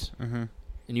 points, and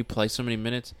you play so many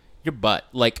minutes, you're butt.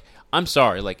 Like, I'm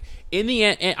sorry. Like, in the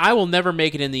end, I will never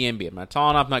make it in the NBA. I'm not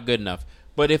tall enough, not good enough.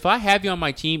 But if I have you on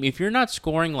my team, if you're not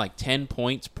scoring like 10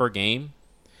 points per game,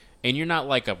 and you're not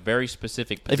like a very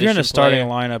specific position if you're in a starting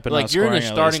player, lineup and like not you're in a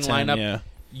scoring starting 10, lineup,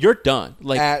 you're done.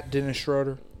 Like at Dennis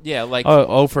Schroeder. Yeah, like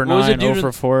 0 for 9, 0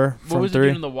 for 4 from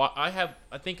 3.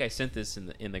 I think I sent this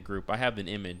in the group. I have an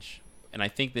image, and I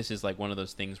think this is like one of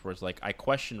those things where it's like I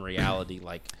question reality.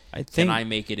 Like, can I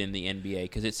make it in the NBA?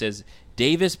 Because it says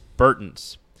Davis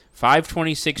Bertans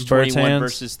 526-21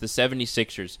 versus the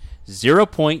 76ers. 0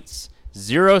 points,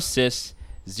 0 assists,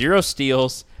 0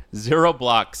 steals, 0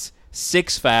 blocks,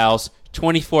 6 fouls,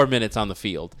 24 minutes on the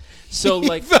field. So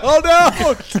like, fell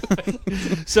down.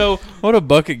 So what a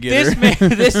bucket getter!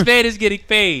 This man is getting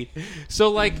paid.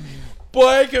 So like, boy,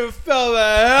 I can fell the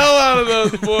hell out of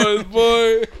those boys,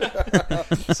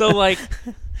 boy. So like,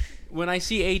 when I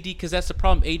see AD, because that's the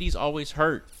problem. AD's always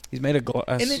hurt. He's made of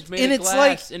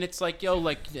glass. And it's like, yo,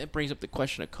 like it brings up the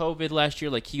question of COVID last year.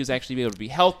 Like he was actually able to be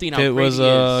healthy. And if it was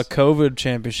a COVID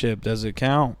championship, does it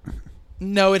count?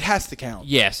 No, it has to count.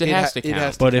 Yes, it has to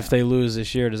count. But if they lose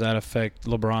this year, does that affect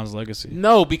LeBron's legacy?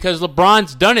 No, because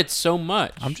LeBron's done it so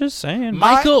much. I'm just saying.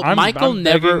 Michael I'm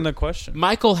never. The question.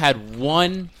 Michael had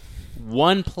one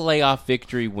playoff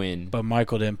victory win. But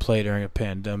Michael didn't play during a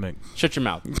pandemic. Shut your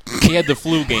mouth. He had the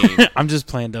flu game. I'm just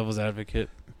playing devil's advocate.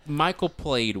 Michael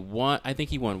played one. I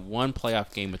think he won one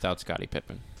playoff game without Scottie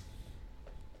Pippen.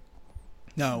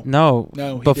 No.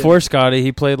 Before Scottie,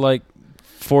 he played like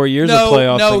 4 years of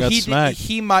playoffs and got smacked.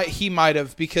 He might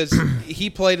have because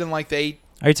he played in like the 8.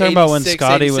 Are you talking about when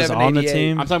Scottie was on the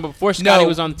team? I'm talking about before Scottie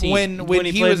was on the team. When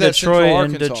he was at Detroit Central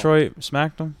and Arkansas. Detroit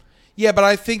smacked him? Yeah, but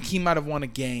I think he might have won a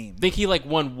game. I think he like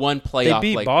won one playoff.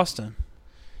 They beat Boston.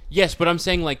 Yes, but I'm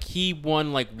saying like he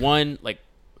won like one like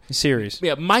series.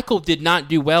 Yeah, Michael did not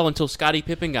do well until Scottie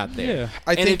Pippen got there.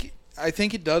 Yeah, I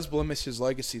think it does blemish his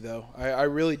legacy though. I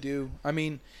really do. I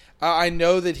mean, I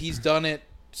know that he's done it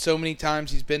so many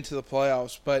times. He's been to the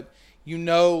playoffs, but you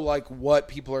know like what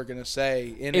people are going to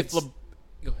say. And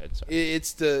go ahead. Sorry.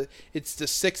 It's the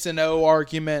 6-0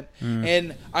 argument,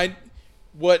 and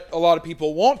what a lot of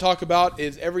people won't talk about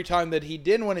is every time that he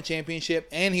did win a championship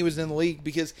and he was in the league,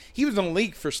 because he was in the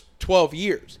league for 12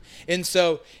 years. And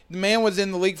so the man was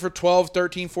in the league for 12,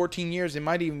 13, 14 years. It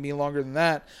might even be longer than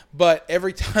that. But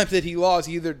every time that he lost,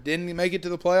 he either didn't make it to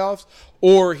the playoffs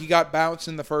or he got bounced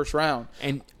in the first round.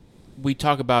 And we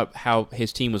talk about how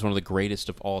his team was one of the greatest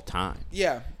of all time.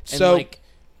 Yeah. And so like,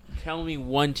 tell me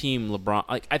one team LeBron.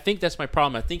 Like, I think that's my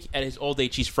problem. I think at his old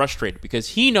age he's frustrated because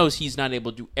he knows he's not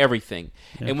able to do everything.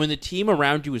 Yeah. And when the team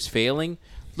around you is failing,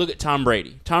 look at Tom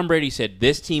Brady. Tom Brady said,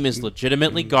 "This team is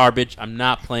legitimately garbage. I'm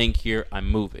not playing here.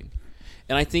 I'm moving."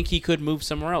 And I think he could move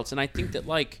somewhere else. And I think that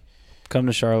like, come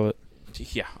to Charlotte.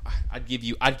 Yeah, I'd give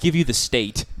you the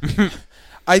state.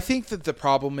 I think that the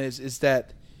problem is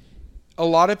that a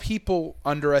lot of people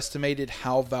underestimated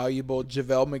how valuable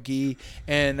JaVale McGee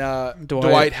and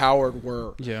Dwight Howard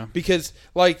were. Yeah. Because,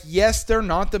 yes, they're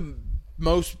not the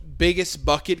most biggest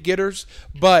bucket getters,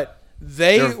 but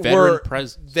they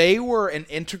were an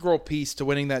integral piece to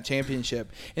winning that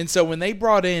championship. And so when they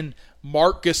brought in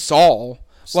Marc Gasol,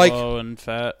 slow and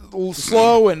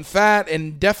fat,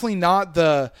 and definitely not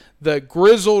the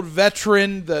grizzled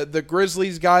veteran, the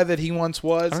Grizzlies guy that he once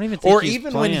was, I don't even think he's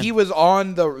even playing. when he was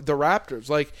on the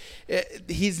Raptors.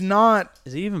 He's not.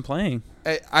 Is he even playing?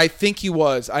 I think he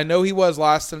was. I know he was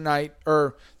last night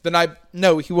or the night.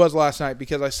 No, he was last night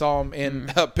because I saw him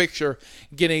in a picture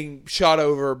getting shot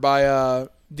over by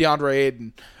DeAndre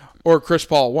Ayton or Chris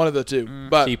Paul, one of the two.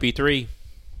 But CP3.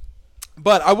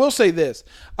 But I will say this.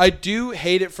 I do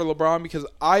hate it for LeBron because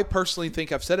I personally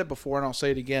think, I've said it before and I'll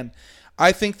say it again,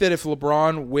 I think that if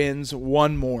LeBron wins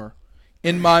one more,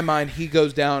 in my mind, he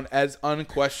goes down as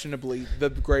unquestionably the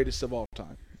greatest of all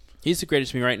time. He's the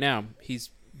greatest to me right now.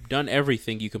 He's done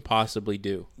everything you can possibly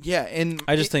do. Yeah, and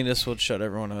I just think this would shut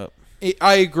everyone up.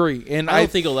 I agree. And I don't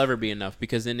think it'll ever be enough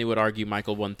because then they would argue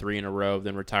Michael won 3 in a row,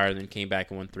 then retired, then came back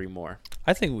and won 3 more.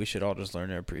 I think we should all just learn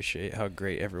to appreciate how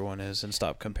great everyone is and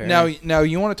stop comparing. Now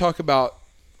you want to talk about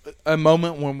a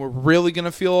moment when we're really going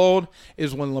to feel old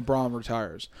is when LeBron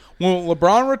retires. When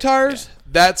LeBron retires,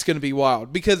 that's going to be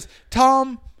wild because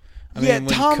Tom... when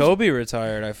Kobe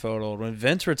retired, I felt old. When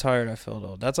Vince retired, I felt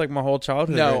old. That's like my whole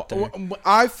childhood right there.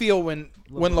 I feel when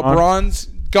LeBron's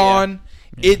gone...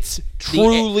 Yeah. It's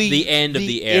truly the end of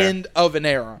the era. End of an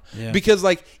era. Yeah. Because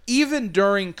even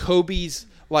during Kobe's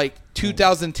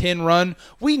 2010 run,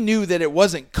 we knew that it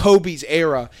wasn't Kobe's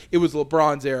era, it was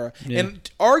LeBron's era. Yeah.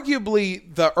 And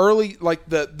arguably the early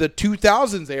the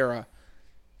 2000s era,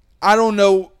 I don't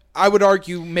know, I would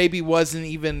argue maybe wasn't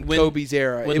even Kobe's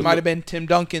era. It might have been Tim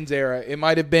Duncan's era. It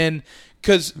might have been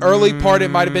cuz early part it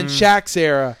might have been Shaq's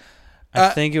era.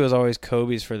 I think it was always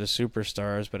Kobe's for the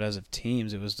superstars, but as of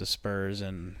teams, it was the Spurs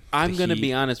and I'm going to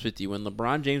be honest with you. When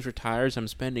LeBron James retires, I'm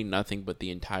spending nothing but the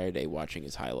entire day watching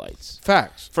his highlights.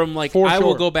 Facts. From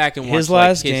will go back and watch his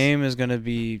last game is going to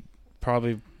be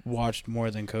probably watched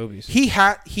more than Kobe's. He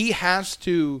has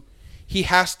to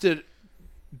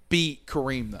beat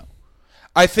Kareem though.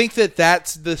 I think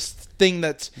that's the thing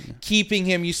that's keeping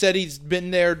him. You said he's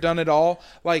been there, done it all.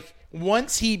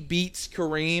 Once he beats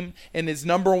Kareem and is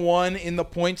number 1 in the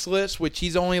points list, which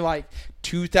he's only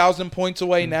 2,000 points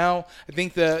away now. I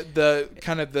think the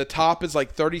kind of the top is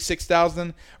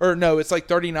 36,000, or no, it's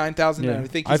 39,000. Yeah. And I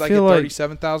think he's at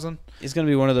 37,000. It's gonna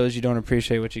be one of those you don't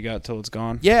appreciate what you got till it's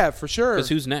gone. Yeah, for sure. Because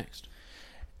who's next?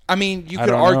 I mean, you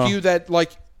could argue that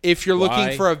if you're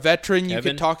looking for a veteran, you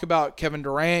could talk about Kevin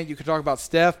Durant, you could talk about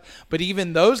Steph, but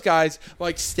even those guys,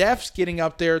 Steph's getting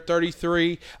up there,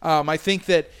 33. I think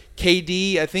that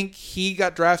KD, I think he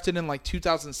got drafted in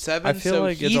 2007. I feel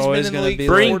like it's always going to be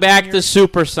bring back the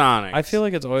Supersonics. I feel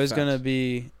like it's always going to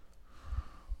be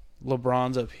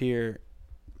LeBron's up here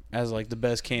as the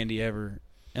best candy ever,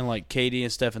 and KD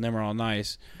and Steph and them are all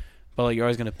nice. But you're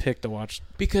always going to pick to watch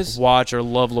or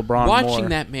love LeBron watching more.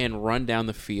 That man run down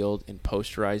the field and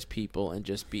posterize people and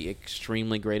just be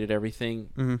extremely great at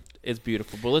everything, it's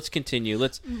beautiful. But let's continue.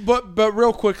 But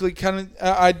real quickly,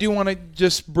 I do want to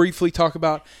just briefly talk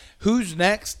about who's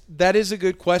next. That is a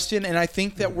good question, and I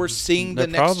think that we're seeing the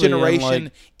next generation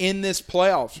in this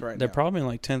playoffs right now. They're probably in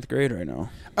 10th grade right now.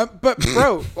 But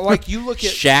bro, you look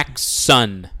at Shaq's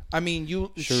son. I mean,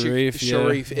 Sharif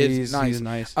is nice. He's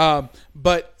nice.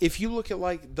 But if you look at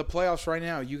the playoffs right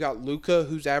now, you got Luka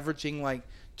who's averaging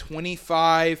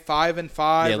 25, 5 and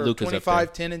 5, or Luka's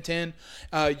 25, 10 and 10.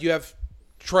 You have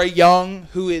Trae Young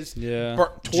who is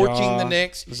torching the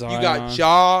Knicks. Zion. You got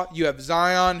Ja. You have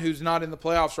Zion who's not in the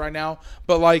playoffs right now,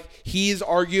 but he's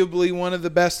arguably one of the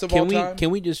best of all time. Can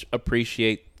we just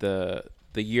appreciate the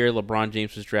year LeBron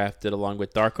James was drafted along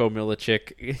with Darko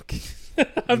Milicic?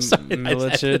 I'm sorry.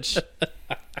 Milicic.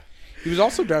 He was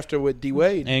also drafted with D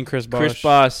Wade and Chris Bosh. Chris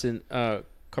Bosh and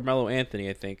Carmelo Anthony,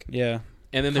 I think. Yeah.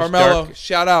 And then there's Carmelo,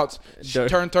 shout outs.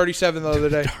 Turned 37 the other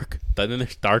day. Then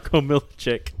there's Darko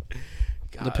Milicic.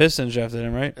 God. The Pistons drafted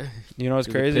him, right? You know what's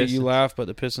crazy? You laugh, but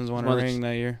the Pistons won a ring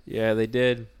that year. Yeah, they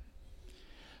did.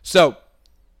 So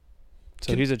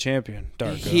he's a champion,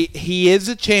 Darko. He is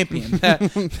a champion.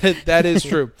 That is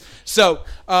true. So,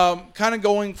 kind of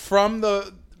going from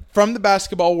the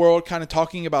basketball world, kind of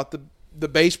talking about the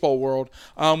baseball world.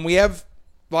 We have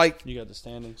you got the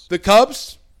standings. The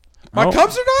Cubs. My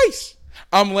Cubs are nice.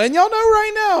 I'm letting y'all know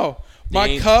right now.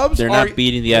 My Cubs they're not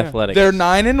beating the Athletics. They're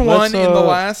 9-1 in the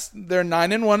last. They're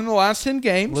 9-1 in the last 10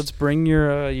 games. Let's bring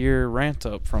your rant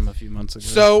up from a few months ago.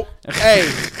 So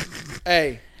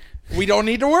hey. We don't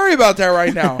need to worry about that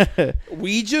right now.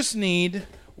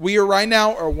 We are right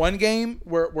now are one game.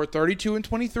 We're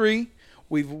 32-23.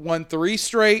 We've won 3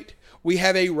 straight. We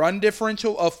have a run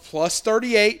differential of plus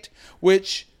 38,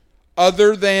 which,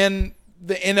 other than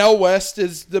the NL West,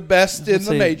 is the best in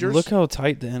the majors. Look how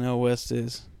tight the NL West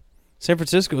is. San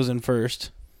Francisco's in first.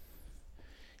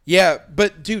 Yeah,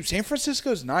 but dude, San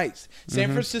Francisco's nice.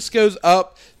 San Francisco's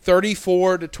up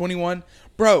 34-21.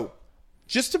 Bro,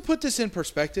 just to put this in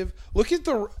perspective, look at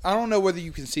I don't know whether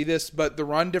you can see this, but the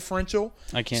run differential.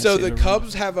 I can't So see the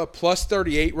Cubs have a plus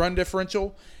 38 run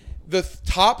differential. The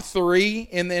top 3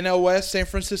 in the NL West, San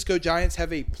Francisco Giants,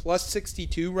 have a plus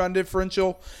 62 run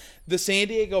differential. The San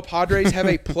Diego Padres have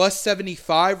a plus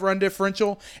 75 run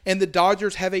differential, and the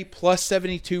Dodgers have a plus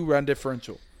 72 run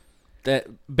differential. That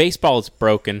baseball is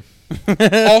broken.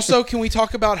 Also, can we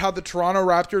talk about how the Toronto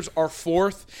Raptors are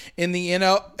 4th in the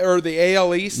NL or the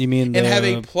AL East? You mean and have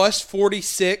a plus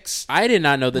 46? I did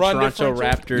not know the Run Toronto differential?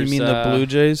 Raptors. You mean the Blue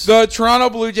Jays? The Toronto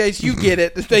Blue Jays, you get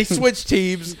it. They switch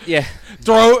teams. Yeah.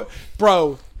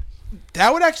 Bro,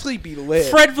 that would actually be lit.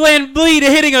 Fred VanVleet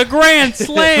hitting a grand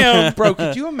slam. Bro,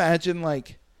 could you imagine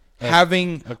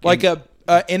having like a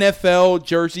NFL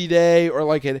jersey day or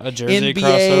like an A jersey NBA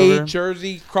crossover?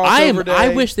 jersey crossover day? I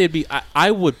wish they'd be.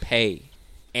 I would pay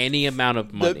any amount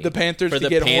of money the Panthers for to the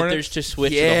get Panthers Hornets? to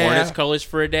switch to Yeah. the Hornets colors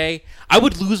for a day. I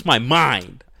would lose my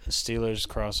mind. The Steelers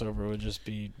crossover would just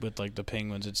be with like the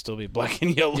Penguins. It'd still be black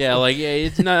and yellow. Yeah,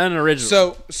 it's not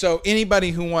unoriginal. So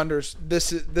anybody who wonders,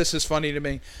 this is funny to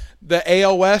me. The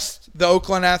AL West, the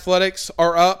Oakland Athletics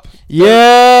are up.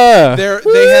 Yeah.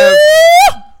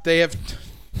 They have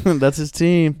That's his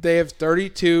team.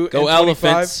 32 Go and 25.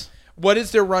 Elephants. What is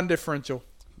their run differential?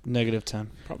 -10.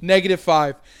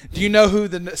 -5. Do you know who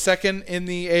the second in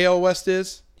the AL West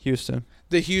is? Houston.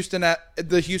 The Houston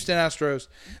Astros.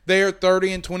 They are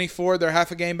 30 and 24. They're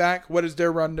half a game back. What is their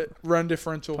run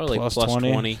differential? Probably Plus plus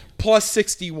 20. 20. Plus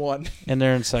 61. And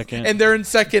they're in second. And they're in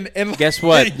second. And Guess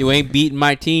what? You ain't beating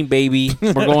my team, baby.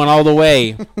 We're going all the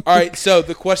way. All right, so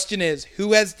the question is,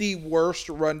 who has the worst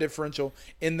run differential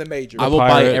in the majors? I will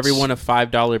buy Pirates. everyone a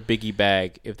 $5 biggie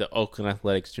bag if the Oakland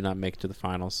Athletics do not make it to the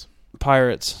finals.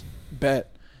 Pirates. Bet.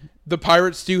 The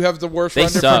Pirates do have the worst They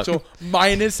run suck. differential,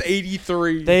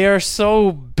 -83. They are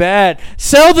so bad.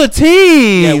 Sell the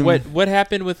team. Yeah, what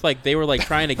happened with they were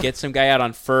trying to get some guy out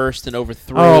on first and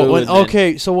overthrew.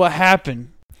 Okay. So what happened?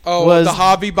 Oh, was the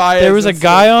Javi Baez. There was a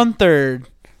guy on third,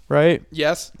 right?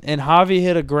 Yes. And Javi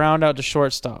hit a ground out to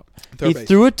shortstop. He base.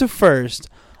 threw it to first.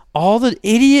 All the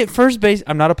idiot first base.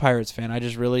 I'm not a Pirates fan.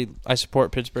 I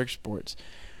support Pittsburgh sports.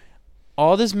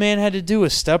 All this man had to do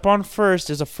was step on first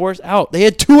as a forced out. They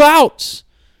had 2 outs.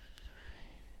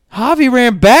 Javi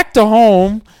ran back to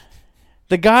home.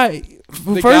 The guy,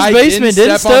 first guy baseman,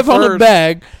 didn't step on the first.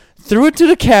 bag. Threw it to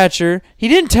the catcher. He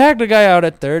didn't tag the guy out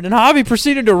at third. And Javi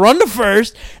proceeded to run to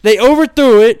first. They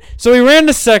overthrew it. So he ran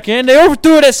to second. They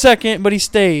overthrew it at second, but he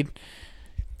stayed.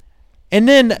 And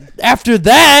then after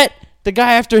that, the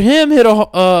guy after him hit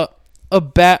a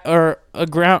bat or a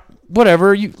ground,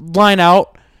 whatever, you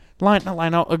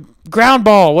a ground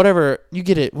ball, whatever. You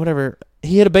get it, whatever.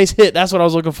 He hit a base hit. That's what I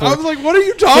was looking for. I was like, what are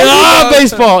you talking Ah, about?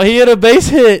 baseball. He hit a base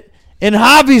hit, and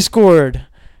Javi scored.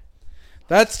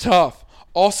 That's tough.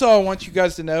 Also, I want you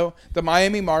guys to know the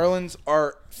Miami Marlins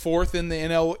are 4th in the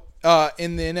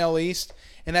NL East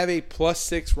and have a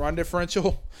 +6 run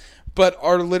differential, but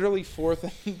are literally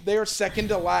 4th. They are second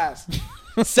to last.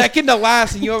 Second to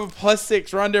last, and you have a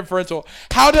 +6 run differential.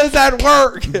 How does that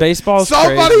work? Baseball's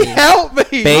Somebody crazy.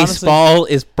 help me. Baseball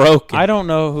is broken. I don't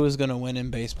know who's going to win in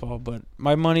baseball, but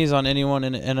my money's on anyone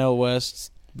in the NL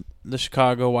West, the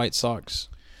Chicago White Sox.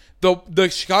 The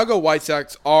Chicago White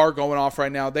Sox are going off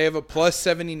right now. They have a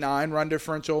 +79 run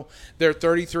differential. They're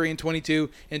 33 and 22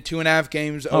 in 2.5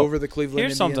 games over the Cleveland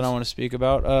Here's Indians. something I want to speak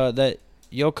about. That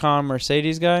Yokan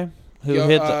Mercedes guy who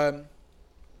hit the,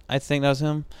 I think that was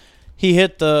him. He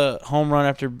hit the home run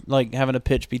after having a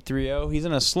pitch be 3-0. He's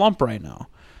in a slump right now.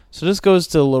 So this goes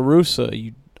to La Russa,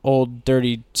 you old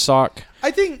dirty sock.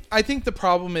 I think the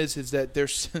problem is that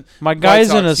there's My guy's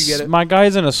Sox, you get it? my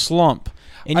guy's in a slump,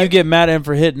 and you get mad at him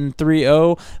for hitting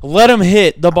 3-0. Let him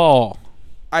hit the ball.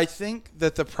 I think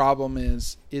that the problem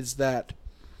is that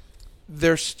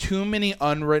there's too many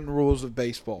unwritten rules of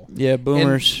baseball. Yeah,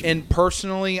 boomers. And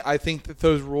personally, I think that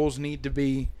those rules need to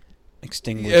be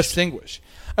Extinguished.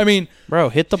 I mean, Bro,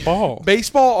 hit the ball.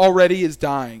 baseball already is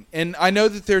dying, and I know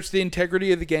that there's the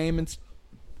integrity of the game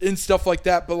and stuff like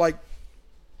that, but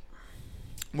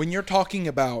when you're talking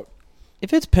about,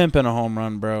 If it's pimping a home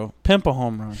run, bro, pimp a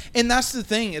home run. and that's the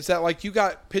thing is that you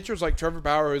got pitchers like Trevor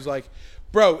Bauer who's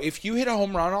bro, if you hit a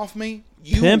home run off me,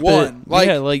 you Pimp won. it.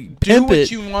 Do pimp what it.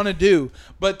 you want to do.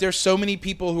 But there's so many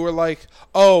people who are like,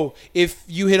 oh, if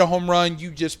you hit a home run,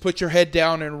 you just put your head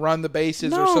down and run the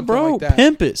bases or No, something bro, like that.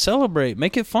 pimp it, celebrate,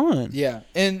 make it fun. Yeah,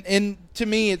 and to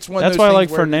me, it's one. That's of those why I like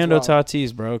things where it is Fernando wild.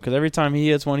 Tatis, bro, because every time he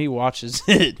hits one, he watches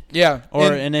it, Yeah,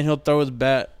 and then he'll throw his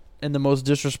bat in the most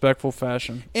disrespectful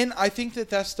fashion. and I think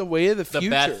that's the way of the The future.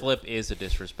 bat flip is a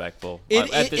disrespectful. It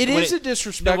When is a No,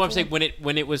 disrespectful. what I'm saying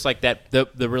when it was like that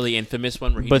the really infamous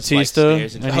one where he just, like, Batista,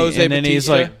 stares into and, Jose and then he's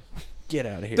Batista. like, "Get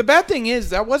out of here." The bad thing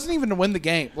is that wasn't even to win the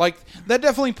game. Like that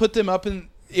definitely put them up in.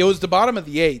 It was the bottom of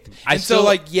the 8th, and so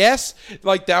like yes,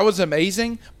 like that was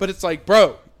amazing. But it's like,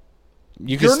 bro,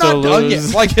 you can you're still not done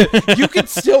lose. yet. Like you could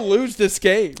still lose this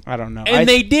game. I don't know. and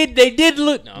they did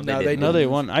lose. No, No, they they didn't. no, they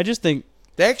won. I just think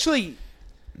They actually,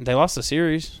 they lost the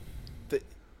series.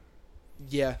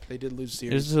 yeah, they did lose the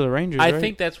It was series. to the Rangers. I right?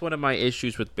 think that's one of my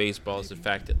issues with baseball is the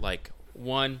fact that, like,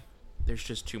 one, there's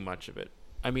just too much of it.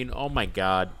 I mean, oh my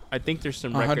God, I think there's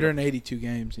some record. 182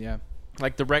 games. Yeah,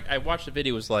 Like I watched the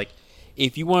video. It was like,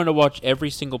 if you wanted to watch every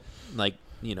single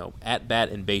at bat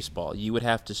in baseball, you would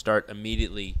have to start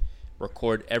immediately,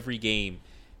 record every game,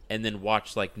 and then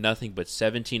watch like nothing but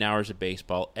 17 hours of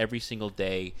baseball every single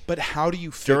day but how do you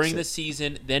fix during it? the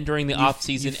season, then during the off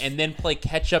season, and then play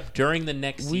catch up during the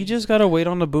next season. we just gotta wait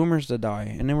on the boomers to die,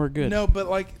 and then we're good. No,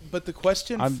 but the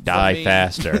question for Die me-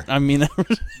 faster. I mean,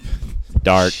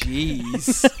 Dark.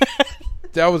 Jeez,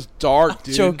 that was dark,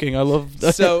 dude. joking. I love.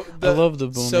 So I love the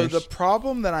boomers. So the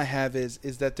problem that I have is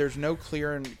that there's no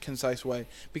clear and concise way,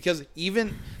 because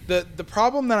even the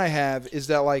problem that I have is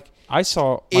that like I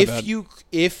saw if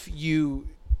you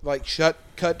like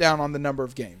cut down on the number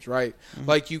of games, right? Mm-hmm.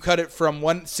 Like you cut it from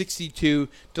 162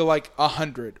 to like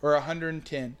 100 or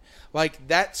 110. Like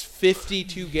that's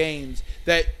 52 games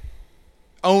that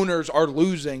owners are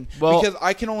losing, Well- because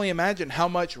I can only imagine how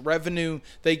much revenue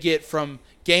they get from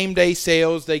game day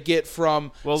sales, they get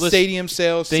from stadium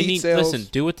sales, seat sales. Listen,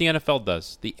 do what the NFL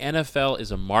does. The NFL is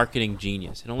a marketing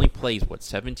genius. It only plays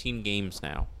 17 games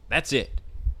now. That's it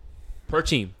per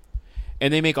team,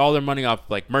 and they make all their money off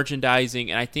like merchandising.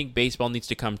 And I think baseball needs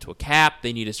to come to a cap.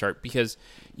 They need to start, because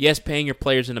yes, paying your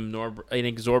players an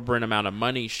exorbitant amount of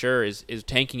money, sure, is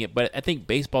tanking it. But I think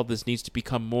baseball just needs to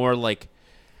become more like,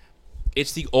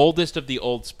 it's the oldest of the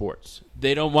old sports.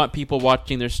 They don't want people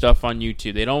watching their stuff on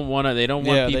YouTube. They don't want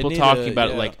people talking about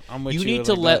it. Like, you need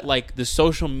to let like the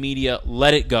social media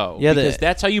let it go. Yeah, because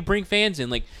that's how you bring fans in.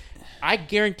 Like, I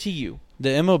guarantee you, the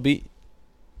MLB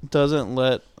doesn't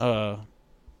let.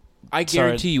 I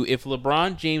guarantee you, if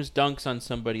LeBron James dunks on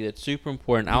somebody that's super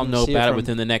important, I'll know see it about it from-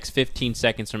 within the next 15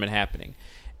 seconds from it happening.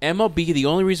 MLB, the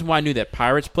only reason why I knew that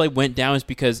Pirates play went down is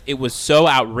because it was so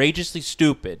outrageously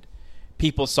stupid.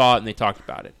 People saw it and they talked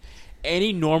about it.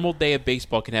 Any normal day of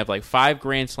baseball can have like 5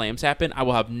 grand slams happen. I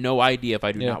will have no idea if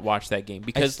I do not watch that game,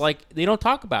 because like they don't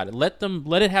talk about it. Let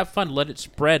it have fun. Let it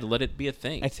spread. Let it be a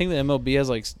thing. I think the MLB has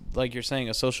like you're saying,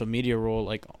 a social media role.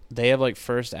 Like they have like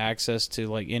first access to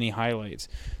like any highlights.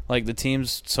 Like the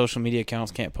team's social media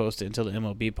accounts can't post it until the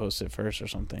MLB posts it first or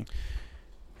something.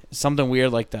 Something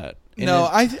weird like that. And No,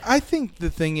 I think the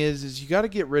thing is you got to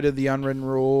get rid of the unwritten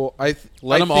rule.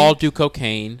 Let them all do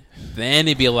cocaine. Then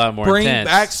it'd be a lot more bring intense.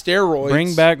 back steroids.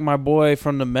 Bring back my boy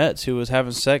from the Mets who was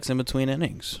having sex in between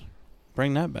innings.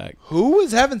 Bring that back. Who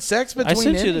was having sex between? I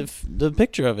sent you innings? the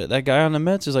picture of it. That guy on the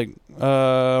Mets is like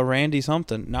Randy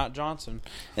something, not Johnson.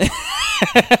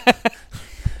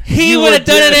 He would have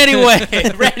done it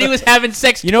anyway. Randy was having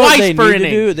sex You know what twice they per need to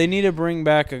inning. do? They need to bring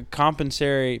back a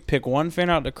compensatory. Pick one fan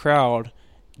out the crowd,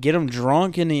 get him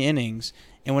drunk in the innings,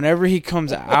 and whenever he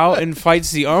comes out and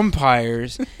fights the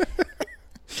umpires,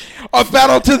 A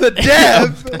battle to the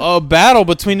death. a battle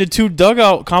between the two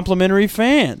dugout complimentary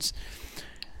fans.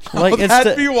 Like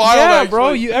that'd be wild, yeah, bro.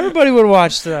 actually. Everybody would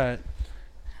watch that.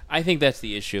 I think that's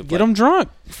the issue. Get them drunk,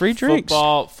 free drinks.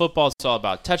 Football's all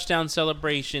about touchdown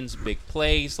celebrations, big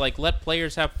plays. Like, let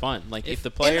players have fun. Like, if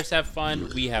the players have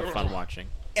fun, we have fun watching.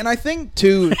 And I think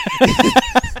too.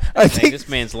 I Hey, think this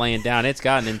man's laying down. It's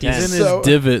gotten intense. He's in his So-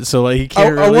 divot, so like he I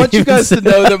can't. really want you guys to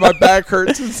even- know that my back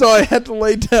hurts, and so I had to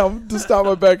lay down to stop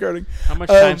my back hurting. How much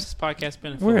time has this podcast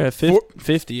been? We're at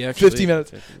 50 actually. 50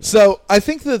 minutes. So I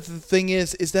think that the thing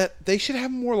is that they should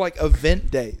have more like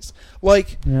event days.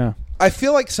 Like Yeah. I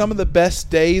feel like some of the best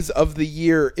days of the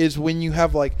year is when you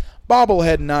have like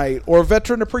bobblehead night or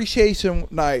veteran appreciation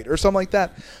night or something like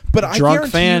that. But I Drunk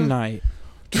guarantee fan you- night.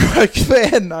 drunk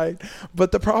fan night.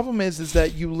 But the problem is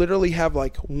that you literally have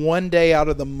like one day out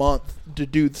of the month to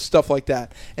do stuff like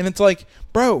that, and it's like,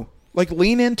 bro, like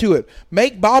lean into it.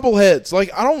 Make bobbleheads.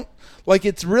 Like I don't like.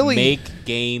 It's really Make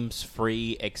games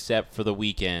free except for the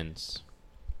weekends.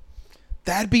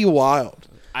 That'd be wild.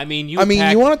 I mean, you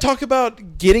want to talk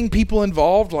about getting people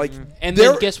involved? Like, and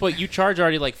then guess what? You charge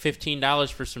already like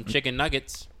 $15 for some chicken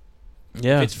nuggets.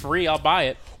 Yeah. If it's free, I'll buy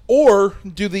it. Or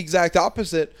do the exact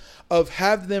opposite of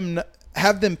have them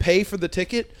pay for the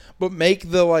ticket, but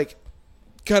make the like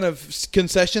kind of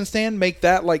concession stand, make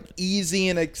that like easy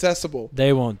and accessible.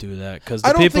 They won't do that because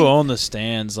the people who own the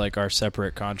stands like are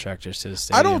separate contractors to the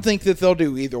stadium. I don't think that they'll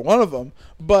do either one of them,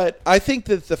 but I think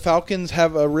that the Falcons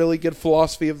have a really good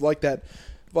philosophy of like that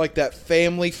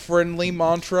family-friendly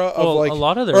mantra of a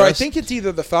lot of I think it's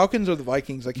either the Falcons or the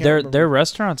Vikings. I can't remember. Their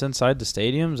restaurants inside the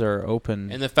stadiums are open.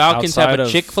 And the Falcons have a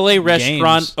Chick-fil-A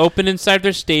restaurant open inside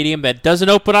their stadium that doesn't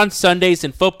open on Sundays,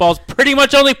 and football's pretty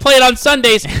much only played on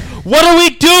Sundays. What are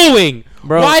we doing?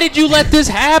 Bro, why did you let this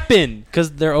happen?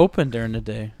 Because they're open during the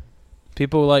day.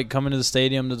 People like coming to the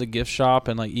stadium to the gift shop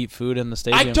and like eat food in the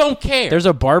stadium. I don't care. There's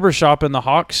a barber shop in the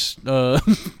Hawks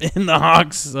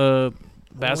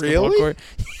basketball court.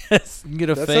 Yes, you can get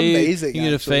a That's fade. Amazing, you can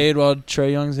get a fade while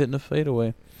Trae Young's hitting a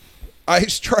fadeaway.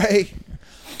 Ice Trae.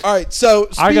 All right, so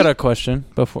I got a question.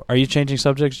 Before, are you changing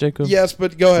subjects, Jacob? Yes,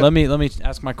 but go ahead. Let me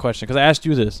ask my question because I asked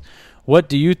you this. What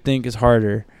do you think is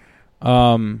harder,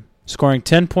 scoring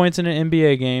 10 points in an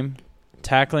NBA game,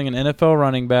 tackling an NFL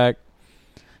running back,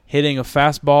 hitting a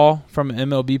fastball from an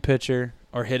MLB pitcher,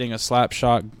 or hitting a slap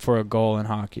shot for a goal in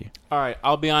hockey? All right,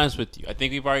 I'll be honest with you. I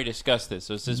think we've already discussed this.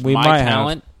 So this is my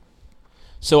talent.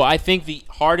 So I think the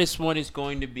hardest one is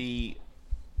going to be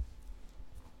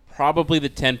probably the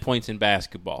 10 points in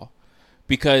basketball.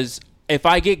 Because if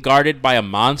I get guarded by a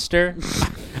monster,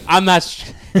 I'm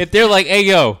not if they're like, hey,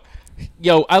 yo,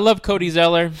 I love Cody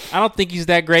Zeller. I don't think he's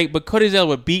that great, but Cody Zeller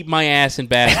would beat my ass in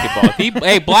basketball.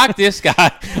 Hey, block this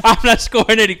guy. I'm not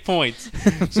scoring any points.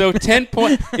 So 10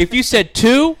 points. If you said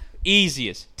 2,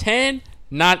 easiest. 10,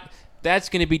 not. That's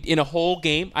going to be in a whole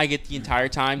game. I get the entire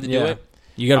time to do it.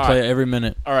 You got to play it every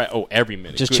minute. All right. Oh, every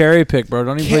minute. Just cherry pick, bro.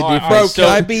 Don't even play defense. Bro,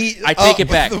 I take it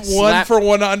back. 1 for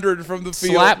 100 from the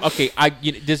field. Okay,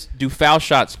 just do foul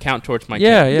shots count towards my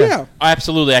 10? Yeah.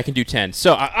 Absolutely, I can do 10.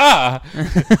 So, I'll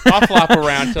flop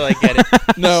around till I get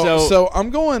it. No, so I'm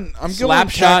going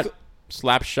slap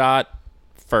shot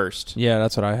first. Yeah,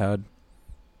 that's what I had.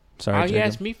 Sorry, you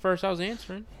asked me first. I was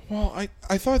answering. Well,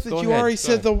 I thought that you already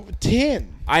said the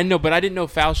 10. I know, but I didn't know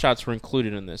foul shots were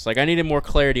included in this. Like, I needed more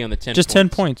clarity on the 10 Just points. 10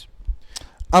 points.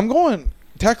 I'm going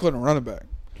tackling a running back.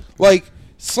 Like,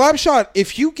 slap shot,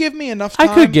 if you give me enough time...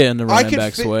 I could get in the running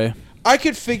back's way. I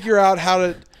could figure out how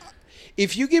to...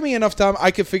 If you give me enough time,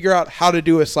 I could figure out how to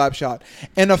do a slap shot.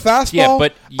 And a fastball,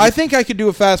 I think I could do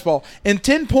a fastball. And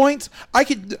 10 points, I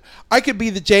could be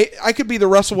the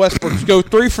Russell Westbrook, go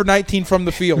 3 for 19 from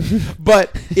the field.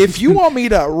 But if you want me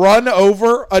to run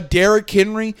over a Derrick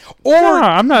Henry, or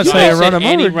I'm not saying run him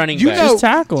over. Running back. Just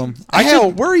tackle him.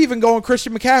 We're even going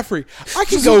Christian McCaffrey. I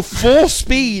can go full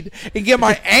speed and get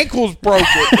my ankles broken.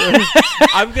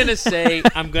 I'm gonna say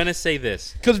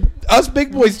this because us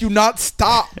big boys do not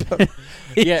stop.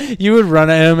 Yeah, you would run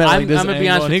at him at I'm this gonna be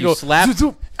honest with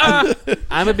you.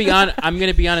 I'm gonna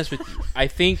be honest with you. I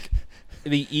think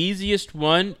the easiest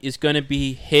one is gonna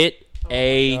be hit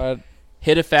a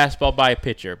fastball by a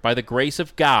pitcher. By the grace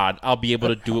of God, I'll be able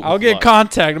to do it. I'll get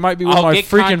contact. It might be with my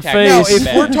freaking face. Now,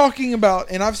 if we're talking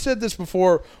about, and I've said this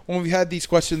before when we've had these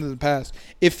questions in the past,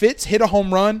 if it's hit a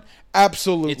home run,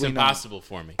 absolutely it's impossible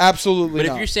for me. Absolutely but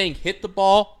not. If you're saying hit the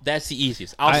ball, that's the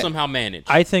easiest. I'll somehow manage.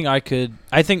 I think I could.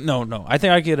 I think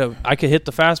I could hit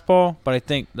the fastball, but I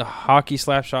think the hockey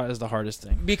slap shot is the hardest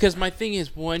thing. Because my thing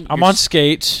is, I'm on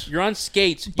skates. You're on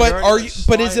skates. But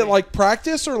But is it like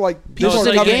practice or like people are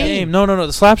coming in the game? No.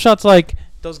 The slap shot's like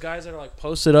those guys that are like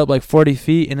posted up like 40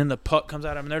 feet, and then the puck comes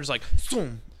at them, and they're just like,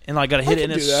 boom. And like gotta hit it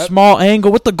in a small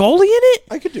angle with the goalie in it.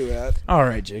 I could do that. All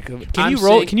right, Jacob. Can you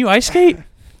roll? Can you ice skate?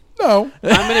 No.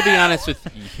 I'm going to be honest with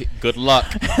you. Good luck.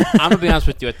 I'm going to be honest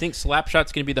with you. I think slap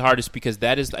shot's going to be the hardest because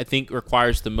that is, I think,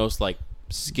 requires the most like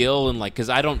skill and like because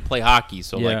I don't play hockey,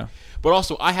 so like. But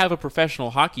also, I have a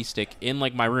professional hockey stick in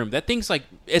like my room. That thing's like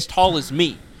as tall as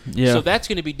me. Yeah. So that's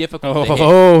going to be difficult to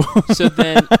hit. So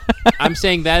then I'm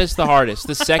saying that is the hardest.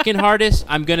 The second hardest,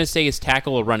 I'm going to say, is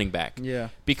tackle a running back. Yeah.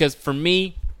 Because for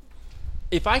me,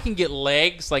 if I can get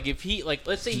legs, like if he, like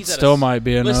let's say he's still might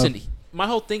be enough. Listen, my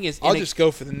whole thing is I'll just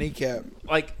go for the kneecap.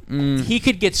 Like he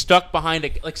could get stuck behind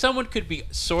like someone could be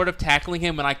sort of tackling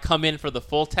him when I come in for the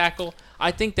full tackle.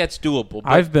 I think that's doable.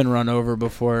 But, I've been run over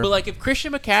before. But like if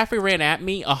Christian McCaffrey ran at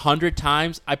me 100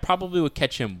 times, I probably would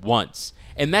catch him once,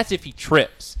 and that's if he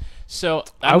trips. So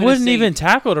I wouldn't even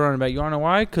tackle the running back. You want to know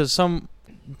why? Because some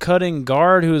cutting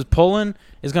guard who is pulling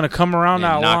is going to come around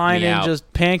that line and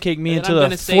just pancake me into the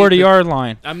 40-yard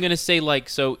line. I'm going to say like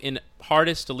so in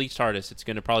hardest to least hardest, it's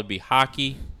going to probably be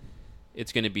hockey.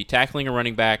 It's going to be tackling a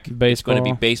running back. Baseball. It's going to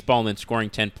be baseball and then scoring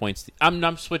 10 points.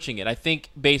 I'm switching it. I think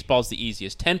baseball's the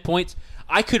easiest. 10 points.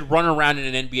 I could run around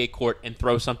in an NBA court and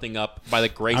throw something up by the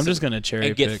grace I'm just gonna cherry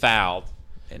and get pick. fouled.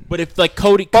 But if like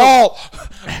Cody Ball!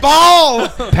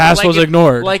 Pass like was if,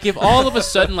 ignored. Like if all of a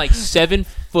sudden like 7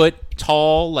 foot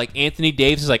tall like Anthony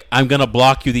Davis is like, I'm gonna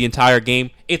block you the entire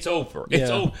game, it's over. It's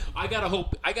Yeah. over. I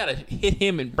gotta hit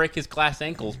him and break his glass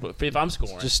ankles. But if I'm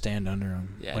scoring, just stand under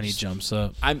him Yeah, when he just- jumps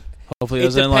up. It Hopefully, he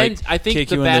doesn't like depends. I think kick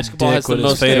the you in the basketball dick has the with his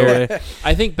most fadeaway.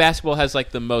 I think basketball has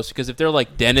like the most because if they're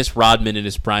like Dennis Rodman in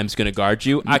his prime's going to guard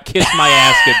you, I kiss my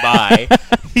ass goodbye.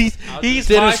 He's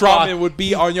Dennis my Rodman would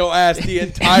be on your ass the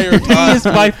entire He time. is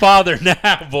my father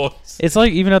now, boys. It's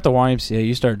like even at the YMCA,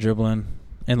 you start dribbling,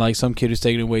 and like some kid who's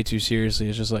taking it way too seriously,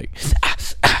 it's just like,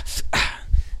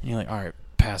 and you're like, all right,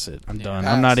 pass it. I'm done.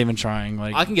 Pass. I'm not even trying.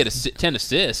 Like I can get 10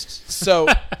 assists.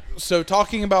 So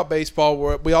talking about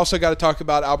baseball, we also got to talk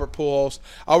about Albert Pujols.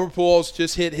 Albert Pujols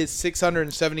just hit his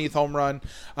 670th home run.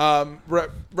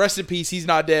 Rest in peace. He's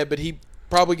not dead, but he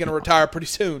probably going to retire pretty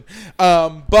soon.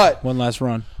 But one last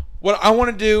run. what I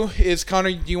want to do is,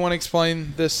 Connor, do you want to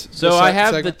explain this? So this I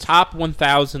have segment? the top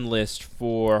 1,000 list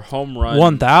for home run.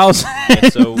 1,000. Yeah,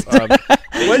 so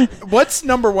What's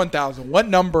number 1,000? What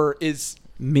number is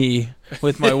Me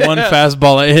with my one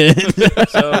fastball I hit.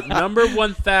 So number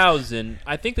 1,000,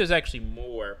 I think there's actually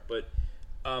more, but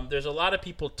there's a lot of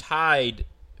people tied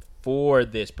for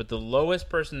this. But the lowest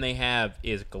person they have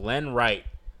is Glenn Wright,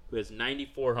 who has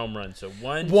 94 home runs. So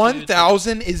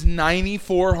 1,000 is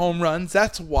 94 home runs?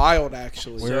 That's wild,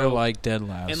 actually. We're like dead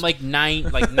last. and like nine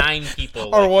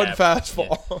people. Or like one have-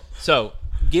 fastball. yeah. So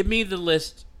give me the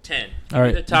list 10. Give all me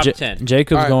right, the top 10.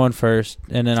 Jacob's All right. going first,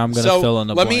 and then I'm gonna fill in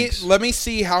the blanks. let me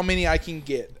see how many I can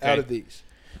get out Okay. of these.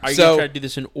 Are you So- gonna try to do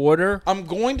this in order? I'm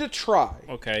going to try.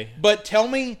 Okay. But tell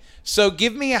me, so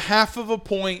give me a half of a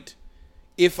point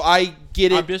if I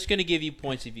get I'm it. just gonna give you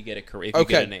points if you get it correct. If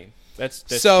Okay. you get a name. That's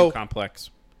So- too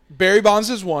complex. Barry Bonds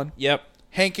is 1. Yep.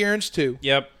 Hank Aaron's 2.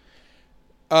 Yep.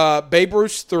 Babe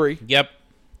Ruth's 3. Yep.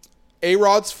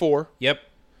 A-Rod's 4. Yep.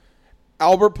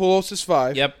 Albert Pujols is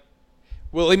 5. Yep.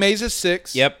 Willie Mays is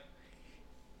 6. Yep.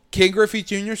 Ken Griffey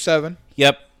Jr. 7.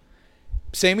 Yep.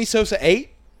 Sammy Sosa 8.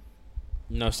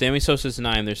 No, Sammy Sosa's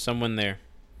 9. There's someone there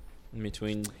in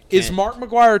between. Is 10. Mark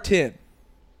McGwire 10?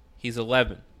 He's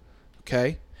 11.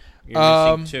 Okay.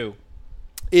 You're missing 2.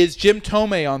 Is Jim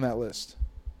Tomei on that list?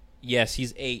 Yes,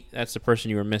 he's 8. That's the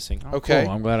person you were missing. Oh, Okay.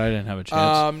 cool. I'm glad I didn't have a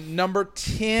chance. Number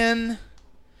 10.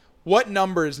 What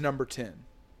number is number 10?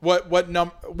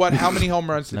 How many home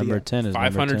runs did number he have? 10 is number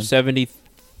 10. 570.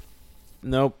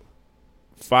 Nope.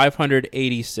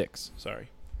 586. Sorry.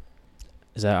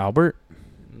 Is that Albert?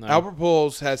 No. Albert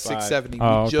Pujols has 5. 670. Oh,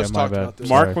 We okay, just my talked bad. about this.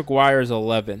 Mark Sorry. McGuire is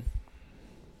 11.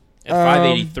 At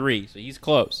 583, so he's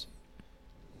close.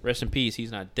 Rest in peace.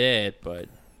 He's not dead, but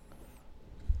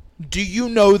Do you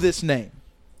know this name?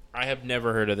 I have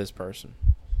never heard of this person.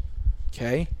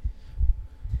 Okay.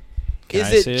 Can I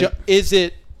see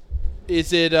it?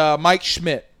 Is it Mike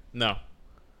Schmidt? No.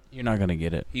 You're not gonna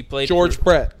get it. He played George for,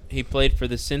 Brett? He played for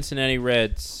the Cincinnati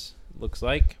Reds, looks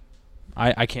like.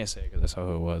 I can't say it because that's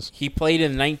how it was. He played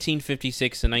in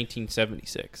 1956 and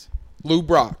 1976. Lou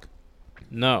Brock?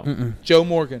 No. Joe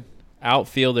Morgan?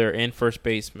 Outfielder and first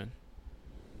baseman.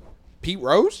 Pete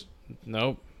Rose?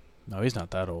 Nope. No, he's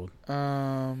not that old.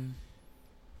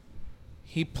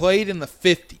 He played in the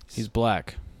 50s. He's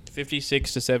black.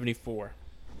 56 to 74.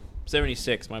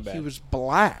 76, my bad. He was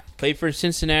black. Played for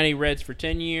Cincinnati Reds for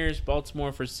 10 years,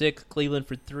 Baltimore for 6, Cleveland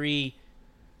for 3.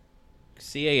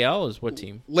 CAL is what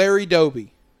team? Larry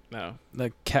Doby. No,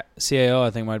 The CAO, I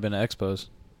think, might have been Expos.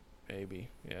 maybe.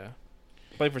 Yeah.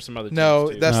 Played for some other teams No,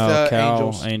 too. that's the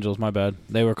Angels. Angels, my bad.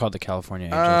 They were called the California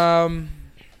Angels.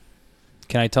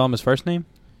 Can I tell him his first name?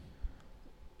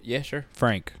 Yeah, sure.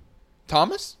 Frank.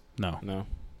 Thomas? No. No.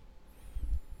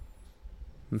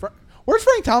 Where's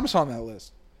Frank Thomas on that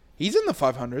list? He's in the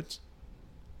 500s.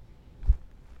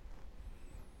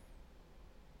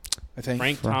 I think.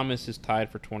 Frank Thomas is tied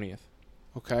for 20th.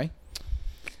 Okay.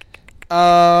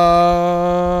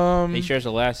 He shares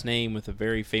a last name with a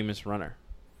very famous runner.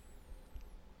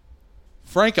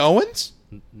 Frank Owens?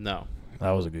 No.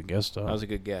 That was a good guess, though. That was a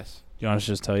good guess. You want us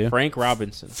to just tell you? Frank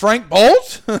Robinson. Frank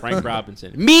Bolt? Frank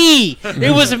Robinson. Me!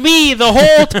 It was me the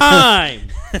whole time!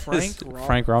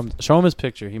 Frank Robinson. Show him his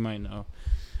picture. He might know.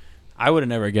 I would have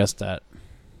never guessed that.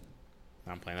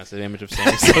 I'm playing. That's the image of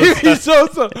Sammy Sosa.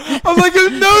 Sosa. I was like, I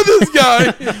know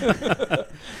this guy.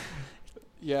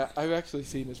 Yeah, I've actually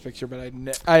seen his picture, but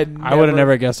I would have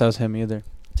never guessed that was him either.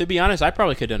 To be honest, I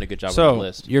probably could have done a good job with So, the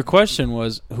list. your question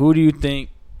was, who do you think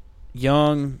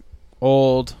young,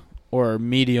 old, or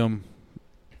medium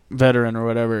veteran or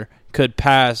whatever could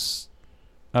pass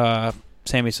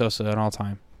Sammy Sosa in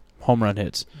all-time home run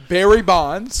hits. Barry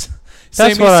Bonds.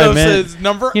 That's Sammy what I Sosa meant. is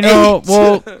number 8.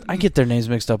 Well, I get their names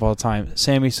mixed up all the time.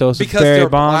 Sammy Sosa, Because Barry they're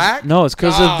Bonds. black? No, it's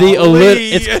because of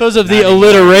Golly. it's because of the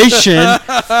alliteration,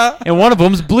 and one of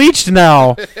them's bleached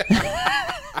now.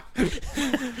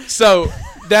 So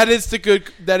that is a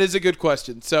good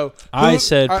question. So I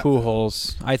said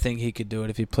Pujols. I think he could do it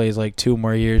if he plays like 2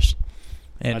 more years.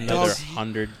 And Another Does-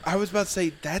 100. I was about to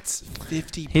say that's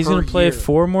 50. he's going gonna to play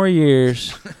 4 more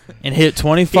years and hit He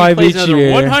 25 plays each another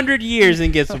year. 100 years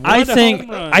and gets one home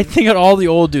run. I think at all the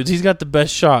old dudes, he's got the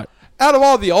best shot. Out of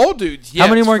all the old dudes. Yes, How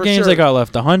many more for games sure. they got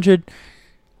left? 100.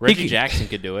 Reggie he- Jackson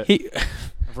could do it.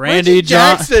 Randy Reggie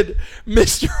Johnson.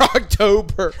 Jackson, Mr.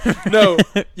 October. No,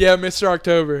 yeah, Mr.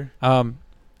 October.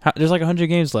 There's like 100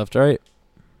 games left, right?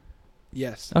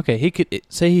 Yes. Okay, he could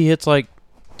say he hits like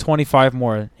 25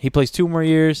 more. He plays 2 more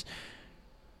years.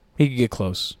 He could get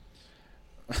close.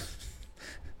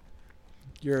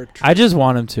 You're a I just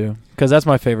want him to because that's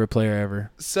my favorite player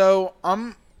ever. So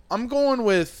I'm going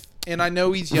with, and I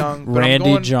know he's young, but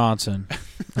Randy Johnson.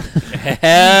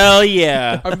 Hell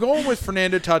yeah. I'm going with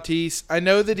Fernando Tatis. I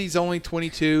know that he's only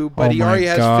 22, but Oh he my already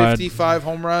has God. 55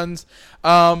 home runs.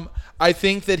 I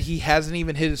think that he hasn't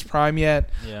even hit his prime yet.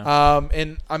 Yeah.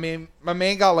 And I mean, my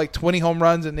man got like 20 home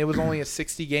runs, and it was only a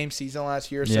 60-game season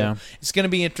last year. So Yeah. it's going to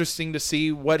be interesting to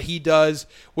see what he does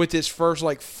with his first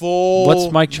like full.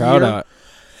 What's Mike Trout year. at?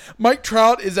 Mike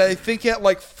Trout is, I think, at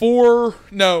like 4.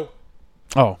 No,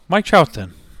 Oh, Mike Trout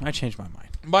then. I changed my mind.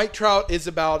 Mike Trout is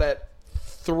about at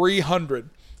 300.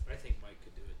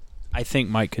 I think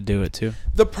Mike could do it too.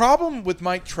 The problem with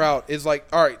Mike Trout is like,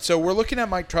 all right, so we're looking at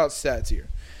Mike Trout's stats here.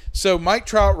 So Mike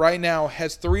Trout right now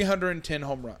has 310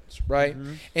 home runs, right?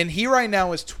 Mm-hmm. And he right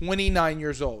now is 29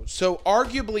 years old. So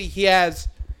arguably he has,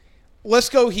 let's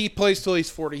go, he plays till he's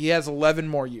 40. He has 11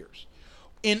 more years.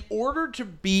 In order to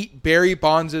beat Barry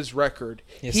Bonds' record,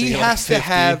 Yes, he he got has to 50.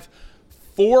 have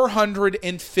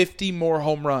 450 more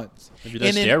home runs. If he does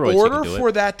And in steroids, he order can do it.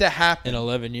 for that to happen, In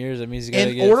 11 years, that means he's got to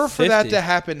in get order for that 50. to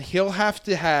happen, he'll have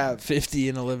to have 50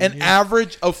 in 11 an years.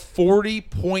 average of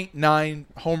 40.9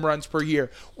 home runs per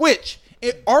year, which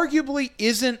it arguably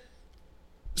isn't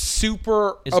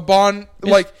super It's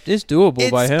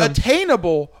doable by him.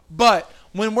 attainable, but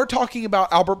when we're talking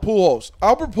about Albert Pujols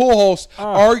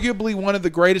arguably one of the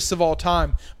greatest of all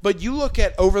time, but you look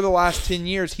at over the last 10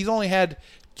 years, he's only had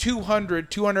 200,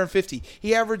 250.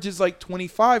 He averages like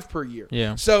 25 per year.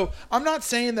 Yeah. So I'm not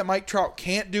saying that Mike Trout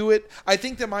can't do it. I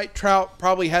think that Mike Trout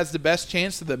probably has the best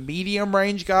chance of the medium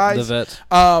range guys. The vets.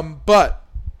 But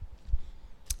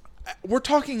we're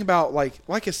talking about, like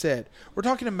I said, we're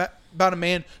talking about a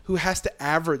man who has to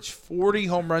average 40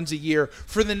 home runs a year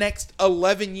for the next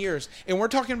 11 years. And we're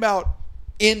talking about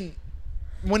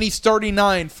when he's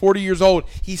 39, 40 years old,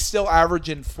 he's still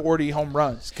averaging 40 home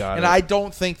runs. got And it. I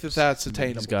don't think that that's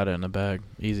attainable. He's got it in the bag.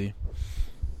 Easy.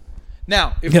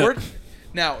 Now,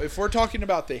 if we're talking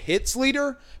about the hits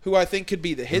leader, who I think could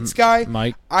be the hits guy,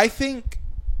 Mike. I think.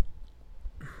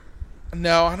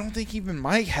 No, I don't think even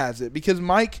Mike has it, because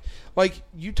Mike, like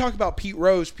you talk about Pete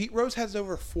Rose. Pete Rose has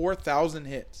over 4,000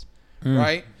 hits,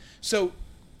 right? So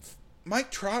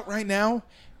Mike Trout right now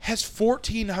has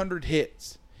 1,400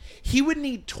 hits. He would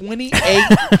need 28.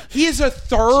 He is a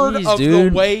third Jeez, of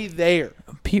dude. the way there.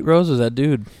 Pete Rose was that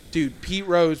dude. Dude, Pete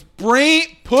Rose.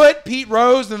 Put Pete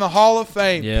Rose in the Hall of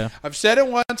Fame. Yeah. I've said it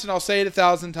once and I'll say it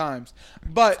 1,000 times.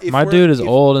 But if My we're- dude is if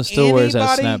old and still wears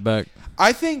that anybody- snapback.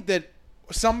 I think that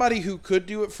somebody who could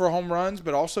do it for home runs,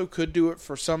 but also could do it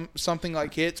for something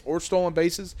like hits or stolen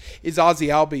bases, is Ozzie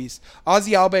Albies.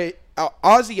 Ozzie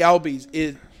Albies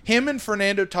is him and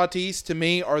Fernando Tatis, to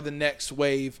me, are the next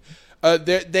wave.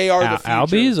 They are the future.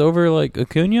 Albies over like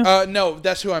Acuna? No,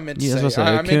 that's who I meant to Yeah, I say. was gonna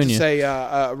say I meant to Acuna.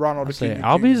 say Ronald I'd say Acuna.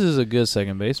 Albies Jr. is a good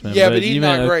second baseman. Yeah, but he's you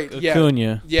not meant great. Yeah.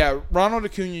 Acuna. Yeah, Ronald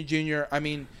Acuna Jr., I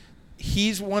mean,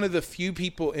 he's one of the few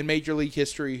people in Major League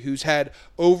history who's had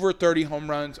over 30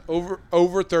 home runs,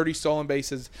 over 30 stolen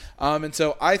bases. And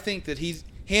so I think that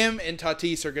him and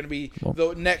Tatis are going to be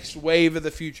the next wave of the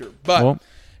future. But Well,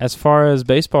 as far as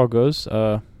baseball goes,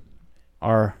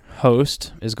 our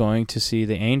host is going to see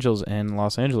the Angels in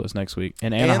Los Angeles next week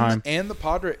in Anaheim. and the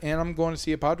Padres, and I'm going to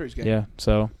see a Padres game. Yeah,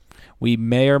 so we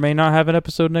may or may not have an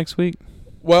episode next week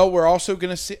Well, I'm also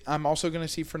going to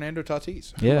see Fernando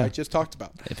Tatis, who Yeah. I just talked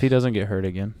about. if he doesn't get hurt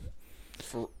again.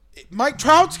 Mike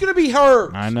Trout's going to be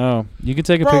hurt. I know. You can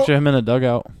take a Bro. picture of him in the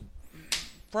dugout.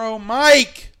 Bro,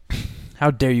 Mike. How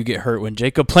dare you get hurt when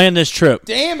Jacob planned this trip?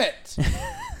 Damn it.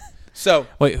 So,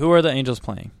 Wait, who are the Angels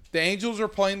playing? the Angels are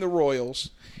playing the Royals,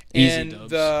 Easy and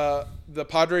dubs. the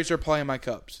Padres are playing my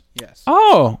Cubs. Yes.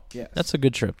 Oh, Yes. that's a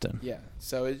good trip then. Yeah,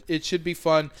 so it should be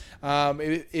fun.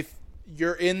 If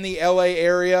you're in the LA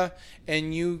area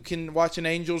and you can watch an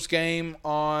Angels game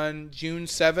on June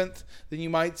 7th, then you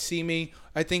might see me.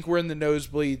 I think we're in the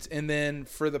nosebleeds. And then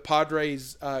for the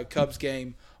Padres Cubs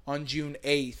game on June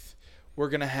 8th, we're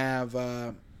going to have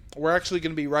we're actually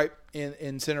going to be right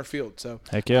in center field. So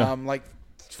Heck yeah. like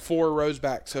 4 rows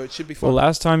back. So it should be fun. Well,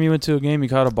 last time you went to a game, you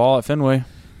caught a ball at Fenway.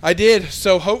 I did.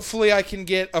 So hopefully I can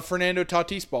get a Fernando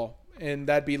Tatis ball. And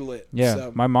that'd be lit. Yeah,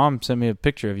 So, my mom sent me a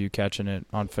picture of you catching it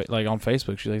on on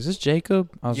Facebook. She's like, "Is this Jacob?"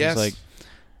 I was yes. just like,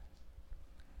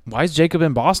 "Why is Jacob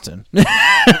in Boston?"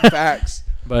 Facts.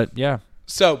 But yeah,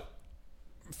 So,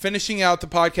 finishing out the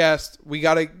podcast, we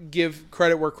got to give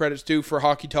credit where credit's due for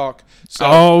Hockey Talk. So,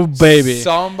 oh baby,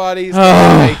 somebody's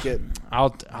got to make it.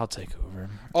 I'll take over.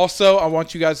 Also, I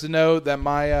want you guys to know that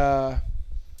my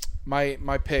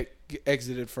my pick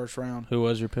exited first round. Who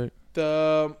was your pick?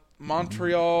 The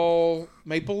Montreal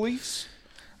Maple Leafs.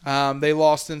 They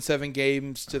lost in 7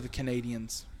 games to the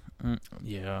Canadiens.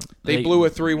 Yeah, They blew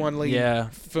a 3-1 lead. Yeah,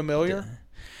 Familiar?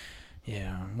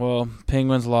 yeah. Well,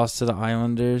 Penguins lost to the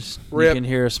Islanders. Rip. You can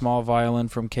hear a small violin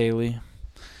from Kaylee.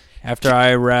 After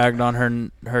I ragged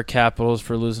on her Capitals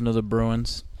for losing to the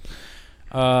Bruins.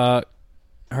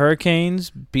 Hurricanes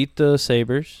beat the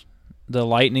Sabres. The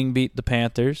Lightning beat the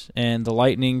Panthers, and the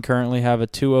Lightning currently have a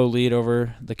 2-0 lead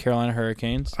over the Carolina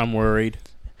Hurricanes. I'm worried.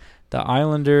 The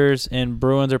Islanders and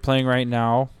Bruins are playing right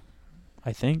now,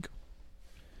 I think.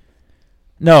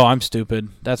 No, I'm stupid.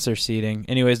 That's their seeding.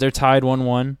 Anyways, they're tied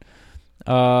 1-1.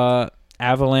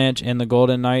 Avalanche and the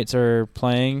Golden Knights are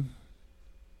playing.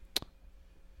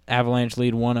 Avalanche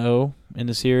lead 1-0 in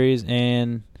the series,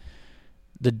 and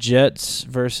the Jets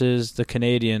versus the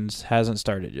Canadiens hasn't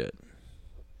started yet.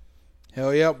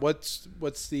 Hell yeah. What's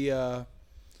the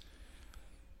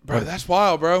bro, that's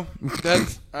wild, bro.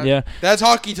 That's Yeah. That's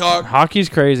Hockey Talk. Hockey's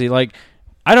crazy. Like,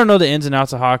 I don't know the ins and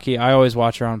outs of hockey. I always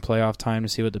watch around playoff time to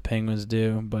see what the Penguins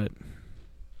do. But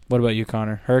what about you,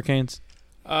 Connor? Hurricanes?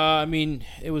 I mean,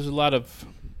 it was a lot of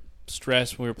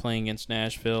stress when we were playing against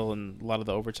Nashville and a lot of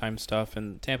the overtime stuff.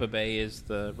 And Tampa Bay is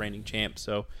the reigning champ,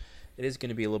 so it is going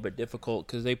to be a little bit difficult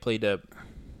because they played a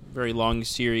very long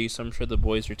series. So I'm sure the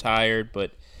boys are tired,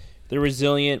 but they're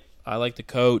resilient. I like the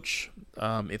coach.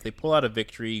 If they pull out a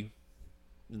victory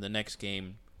in the next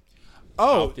game,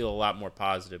 I'll feel a lot more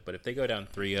positive. But if they go down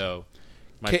 3-0,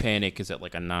 my panic is at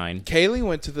like a 9. Kaylee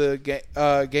went to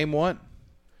the game 1.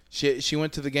 She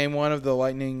went to the game 1 of the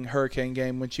Lightning Hurricane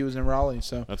game when she was in Raleigh.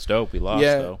 So That's dope. We lost,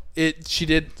 yeah, though. she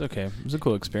did. It's okay. It was a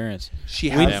cool experience. She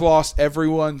has lost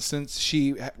everyone since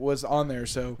she was on there.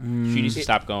 So She needs to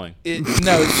stop going.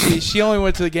 no, she only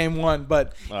went to the game 1.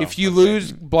 But if you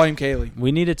lose, blame Kaylee.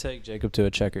 We need to take Jacob to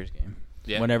a Checkers game.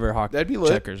 Yeah. Whenever hockey That'd be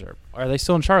lit. Checkers are they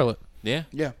still in Charlotte? Yeah.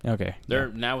 Yeah. Okay. They're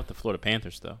now with the Florida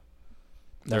Panthers, though.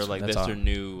 That's That's their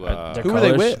new. their Who were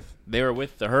they colors- with? They were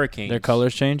with the Hurricanes. Their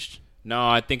colors changed? No,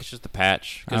 I think it's just the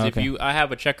patch. Because okay. I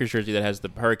have a Checkers jersey that has the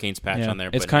Hurricanes patch on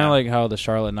there. It's but kind of now- like how the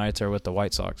Charlotte Knights are with the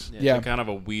White Sox. Yeah. they're kind of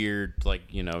a weird,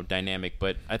 dynamic.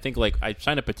 But I think I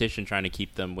signed a petition trying to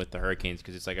keep them with the Hurricanes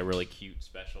because it's like a really cute,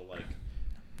 special,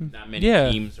 not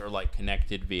many teams are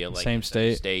connected via Same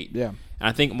state. Yeah. And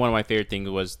I think one of my favorite things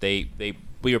was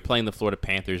we were playing the Florida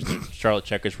Panthers and the Charlotte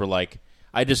Checkers were like,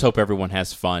 I just hope everyone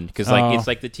has fun because it's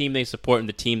like the team they support and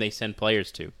the team they send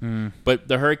players to. But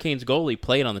the Hurricanes goalie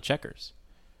played on the Checkers,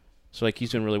 so he's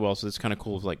doing really well. So it's kind of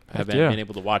cool, having been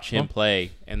able to watch him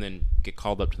play and then get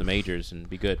called up to the majors and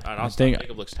be good. And also,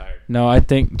 Jacob looks tired. No, I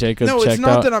think Jacob No, checked it's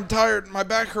not out. that I'm tired. My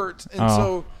back hurts, and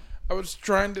so I was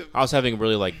trying to. I was having a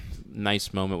really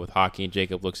nice moment with hockey, and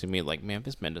Jacob looks at me like, "Man,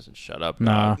 this man doesn't shut up."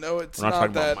 Nah. dog." No, it's We're not not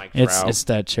talking that. about Mike Trout. It's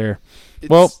that chair. It's-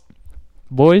 Well,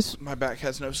 boys, my back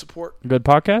has no support. good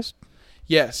podcast.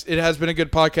 Yes, it has been a good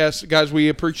podcast, guys. We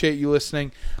appreciate you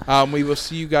listening. We will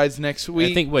see you guys next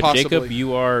week. I think possibly. Jacob,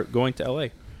 you are going to LA.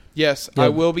 Yes, Yeah. I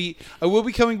will be. I will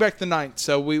be coming back the 9th,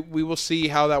 so we will see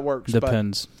how that works.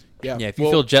 Depends. But, yeah. Yeah, if you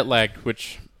feel jet lagged,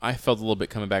 which I felt a little bit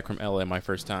coming back from LA my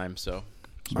first time, so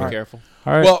just be All right. careful.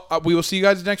 All right. Well, we will see you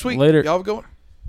guys next week. Later. Y'all have a good one.